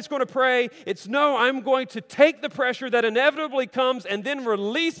 I'm always going to pray. It's, no, I'm going to take the pressure that inevitably comes and then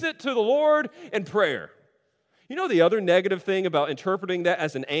release it to the Lord in prayer. You know the other negative thing about interpreting that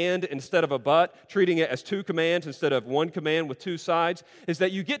as an and instead of a but, treating it as two commands instead of one command with two sides, is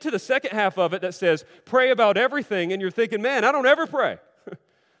that you get to the second half of it that says, pray about everything, and you're thinking, man, I don't ever pray.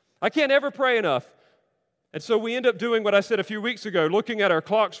 I can't ever pray enough. And so we end up doing what I said a few weeks ago, looking at our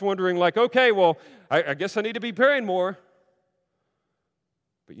clocks, wondering like, okay, well, I guess I need to be praying more.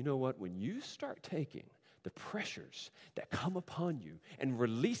 But you know what? When you start taking the pressures that come upon you and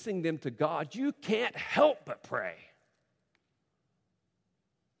releasing them to God, you can't help but pray.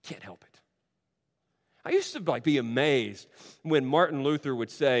 Can't help it. I used to be amazed when Martin Luther would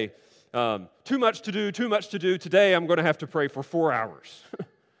say, too much to do, today I'm going to have to pray for 4 hours.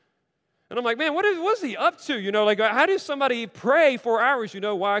 And I'm like, man, what is he up to? You know, like, how does somebody pray 4 hours? You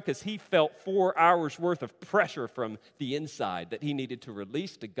know why? Because he felt 4 hours worth of pressure from the inside that he needed to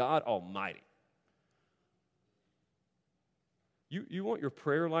release to God Almighty. You want your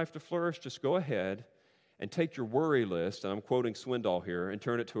prayer life to flourish? Just go ahead and take your worry list, and I'm quoting Swindoll here, and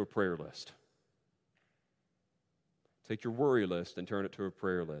turn it to a prayer list. Take your worry list and turn it to a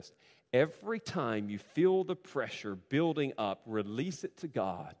prayer list. Every time you feel the pressure building up, release it to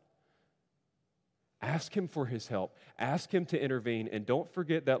God. Ask Him for His help. Ask Him to intervene. And don't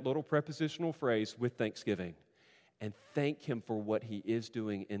forget that little prepositional phrase, with thanksgiving. And thank Him for what He is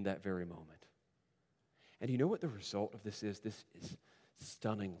doing in that very moment. And you know what the result of this is? This is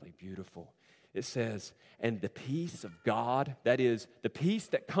stunningly beautiful. It says, and the peace of God, that is, the peace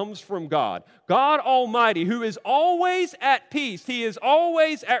that comes from God, God Almighty, who is always at peace. He is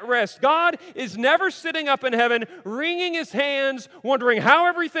always at rest. God is never sitting up in heaven, wringing His hands, wondering how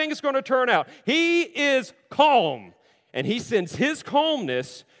everything is going to turn out. He is calm, and He sends His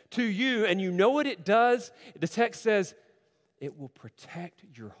calmness to you, and you know what it does? The text says, it will protect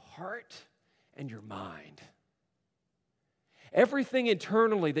your heart and your mind. Everything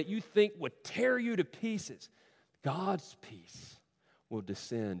internally that you think would tear you to pieces, God's peace will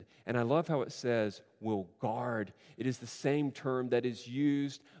descend. And I love how it says, will guard. It is the same term that is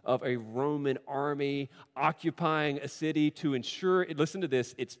used of a Roman army occupying a city to ensure, listen to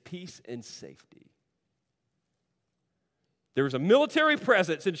this, its peace and safety. There is a military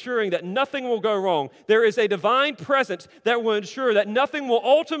presence ensuring that nothing will go wrong. There is a divine presence that will ensure that nothing will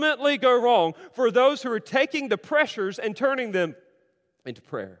ultimately go wrong for those who are taking the pressures and turning them into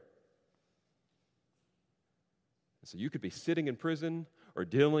prayer. So you could be sitting in prison or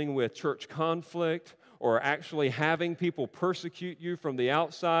dealing with church conflict or actually having people persecute you from the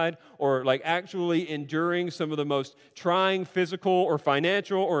outside or like actually enduring some of the most trying physical or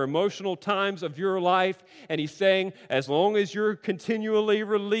financial or emotional times of your life. And He's saying, as long as you're continually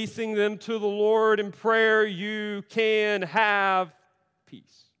releasing them to the Lord in prayer, you can have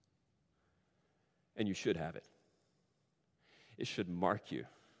peace. And you should have it. It should mark you.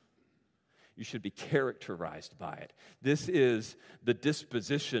 You should be characterized by it. This is the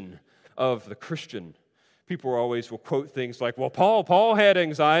disposition of the Christian. People always will quote things like, well, Paul had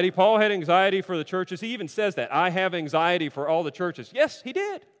anxiety. Paul had anxiety for the churches. He even says that, I have anxiety for all the churches. Yes, he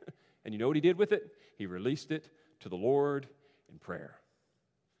did. And you know what he did with it? He released it to the Lord in prayer.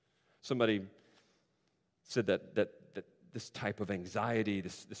 Somebody said that this type of anxiety,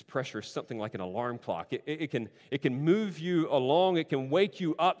 this pressure is something like an alarm clock. It can move you along. It can wake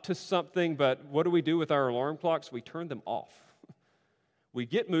you up to something, but what do we do with our alarm clocks? We turn them off. We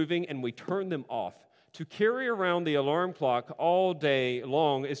get moving and we turn them off. To carry around the alarm clock all day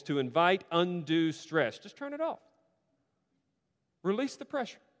long is to invite undue stress. Just turn it off. Release the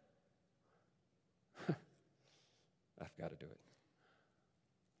pressure. I've got to do it.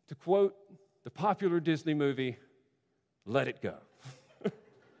 To quote the popular Disney movie, let it go.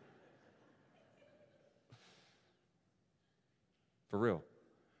 For real.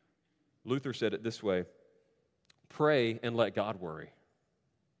 Luther said it this way, pray and let God worry.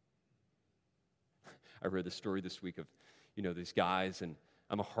 I read the story this week of, these guys, and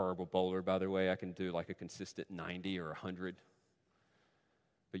I'm a horrible bowler, by the way. I can do like a consistent 90 or 100.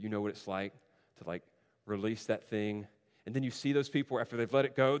 But you know what it's like to release that thing, and then you see those people after they've let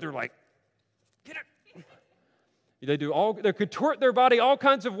it go, they're like, get it. They contort their body all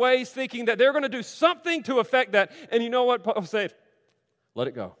kinds of ways, thinking that they're going to do something to affect that. And you know what Paul said? Let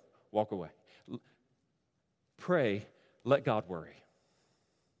it go. Walk away. Pray. Let God worry.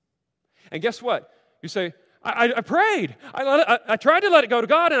 And guess what? You say, I prayed. I tried to let it go to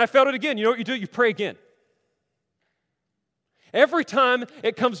God, and I felt it again. You know what you do? You pray again. Every time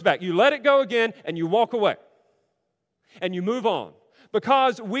it comes back, you let it go again, and you walk away. And you move on.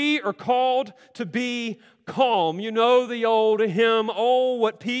 Because we are called to be calm. You know the old hymn, oh,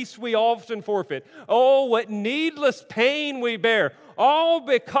 what peace we often forfeit. Oh, what needless pain we bear. All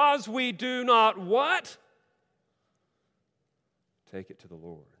because we do not what? Take it to the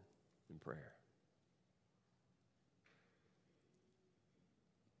Lord in prayer.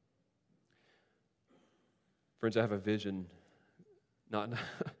 Friends, I have a vision, not in a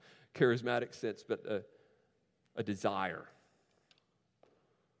charismatic sense, but a desire.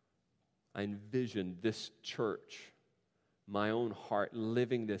 I envision this church, my own heart,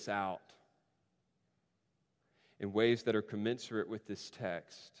 living this out in ways that are commensurate with this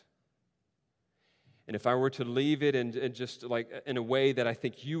text. And if I were to leave it in just like in a way that I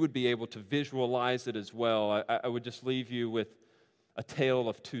think you would be able to visualize it as well, I would just leave you with a tale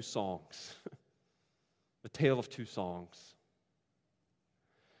of two songs. The tale of two songs.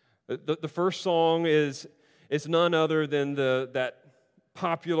 The first song is none other than that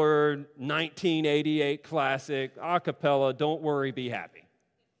popular 1988 classic, a cappella, Don't Worry, Be Happy.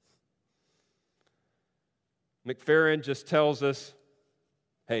 McFerrin just tells us,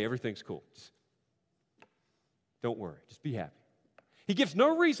 hey, everything's cool. Just don't worry, just be happy. He gives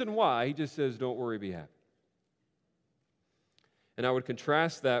no reason why, he just says, don't worry, be happy. And I would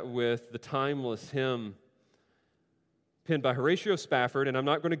contrast that with the timeless hymn penned by Horatio Spafford, and I'm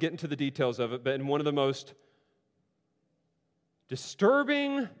not going to get into the details of it, but in one of the most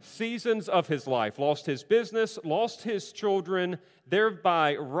disturbing seasons of his life, lost his business, lost his children,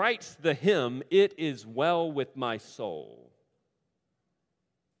 thereby writes the hymn, It Is Well With My Soul.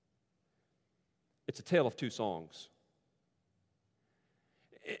 It's a tale of two songs.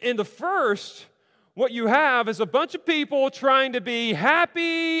 In the first, what you have is a bunch of people trying to be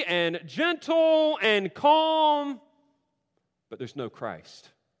happy and gentle and calm, but there's no Christ.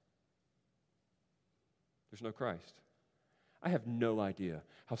 There's no Christ. I have no idea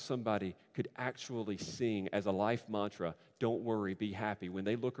how somebody could actually sing as a life mantra, don't worry, be happy, when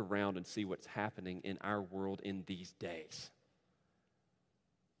they look around and see what's happening in our world in these days.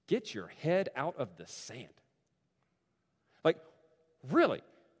 Get your head out of the sand. Like, really?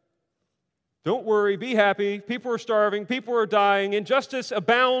 Don't worry, be happy. People are starving. People are dying. Injustice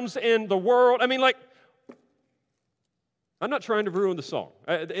abounds in the world. I mean, like, I'm not trying to ruin the song.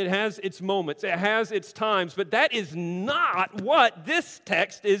 It has its moments. It has its times. But that is not what this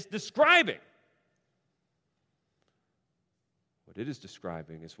text is describing. What it is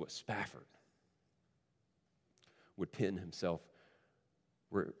describing is what Spafford would pen himself,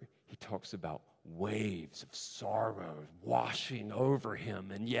 where he talks about waves of sorrow washing over him,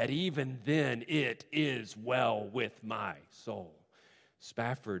 and yet even then it is well with my soul.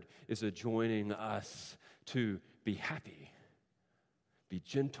 Spafford is adjoining us to be happy, be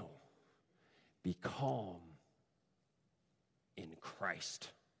gentle, be calm in Christ.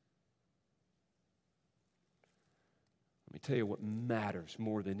 Let me tell you what matters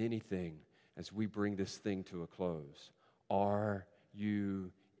more than anything as we bring this thing to a close. Are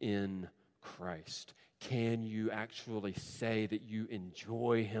you in Christ? Can you actually say that you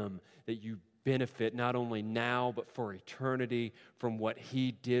enjoy Him, that you benefit not only now but for eternity from what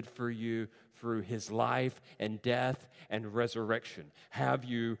He did for you through His life and death and resurrection? Have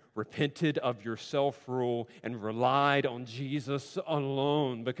you repented of your self-rule and relied on Jesus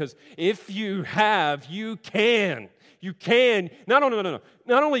alone? Because if you have, you can. You can. Not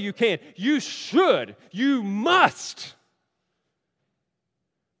only you can, you should. You must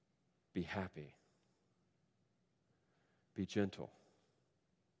be happy. Be gentle.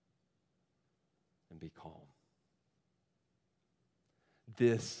 And be calm.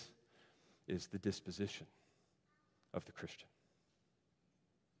 This is the disposition of the Christian.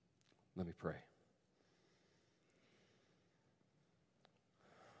 Let me pray.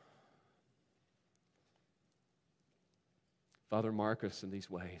 Father, mark us in these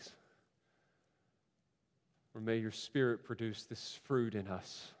ways. Or may your Spirit produce this fruit in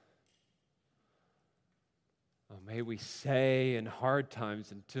us. Oh, may we say in hard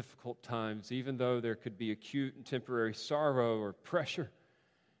times and difficult times, even though there could be acute and temporary sorrow or pressure,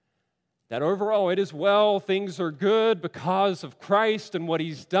 that overall it is well, things are good because of Christ and what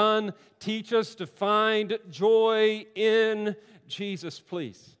He's done. Teach us to find joy in Jesus,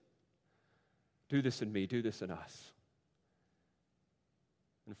 please. Do this in me, do this in us.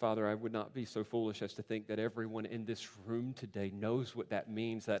 And Father, I would not be so foolish as to think that everyone in this room today knows what that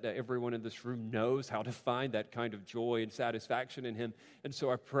means, that everyone in this room knows how to find that kind of joy and satisfaction in Him. And so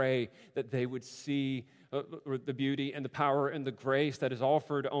I pray that they would see the beauty and the power and the grace that is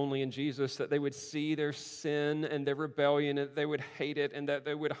offered only in Jesus, that they would see their sin and their rebellion, and that they would hate it, and that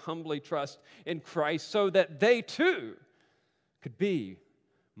they would humbly trust in Christ so that they too could be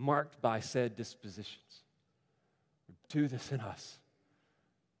marked by said dispositions. Do this in us.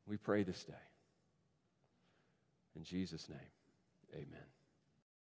 We pray this day. In Jesus' name, amen.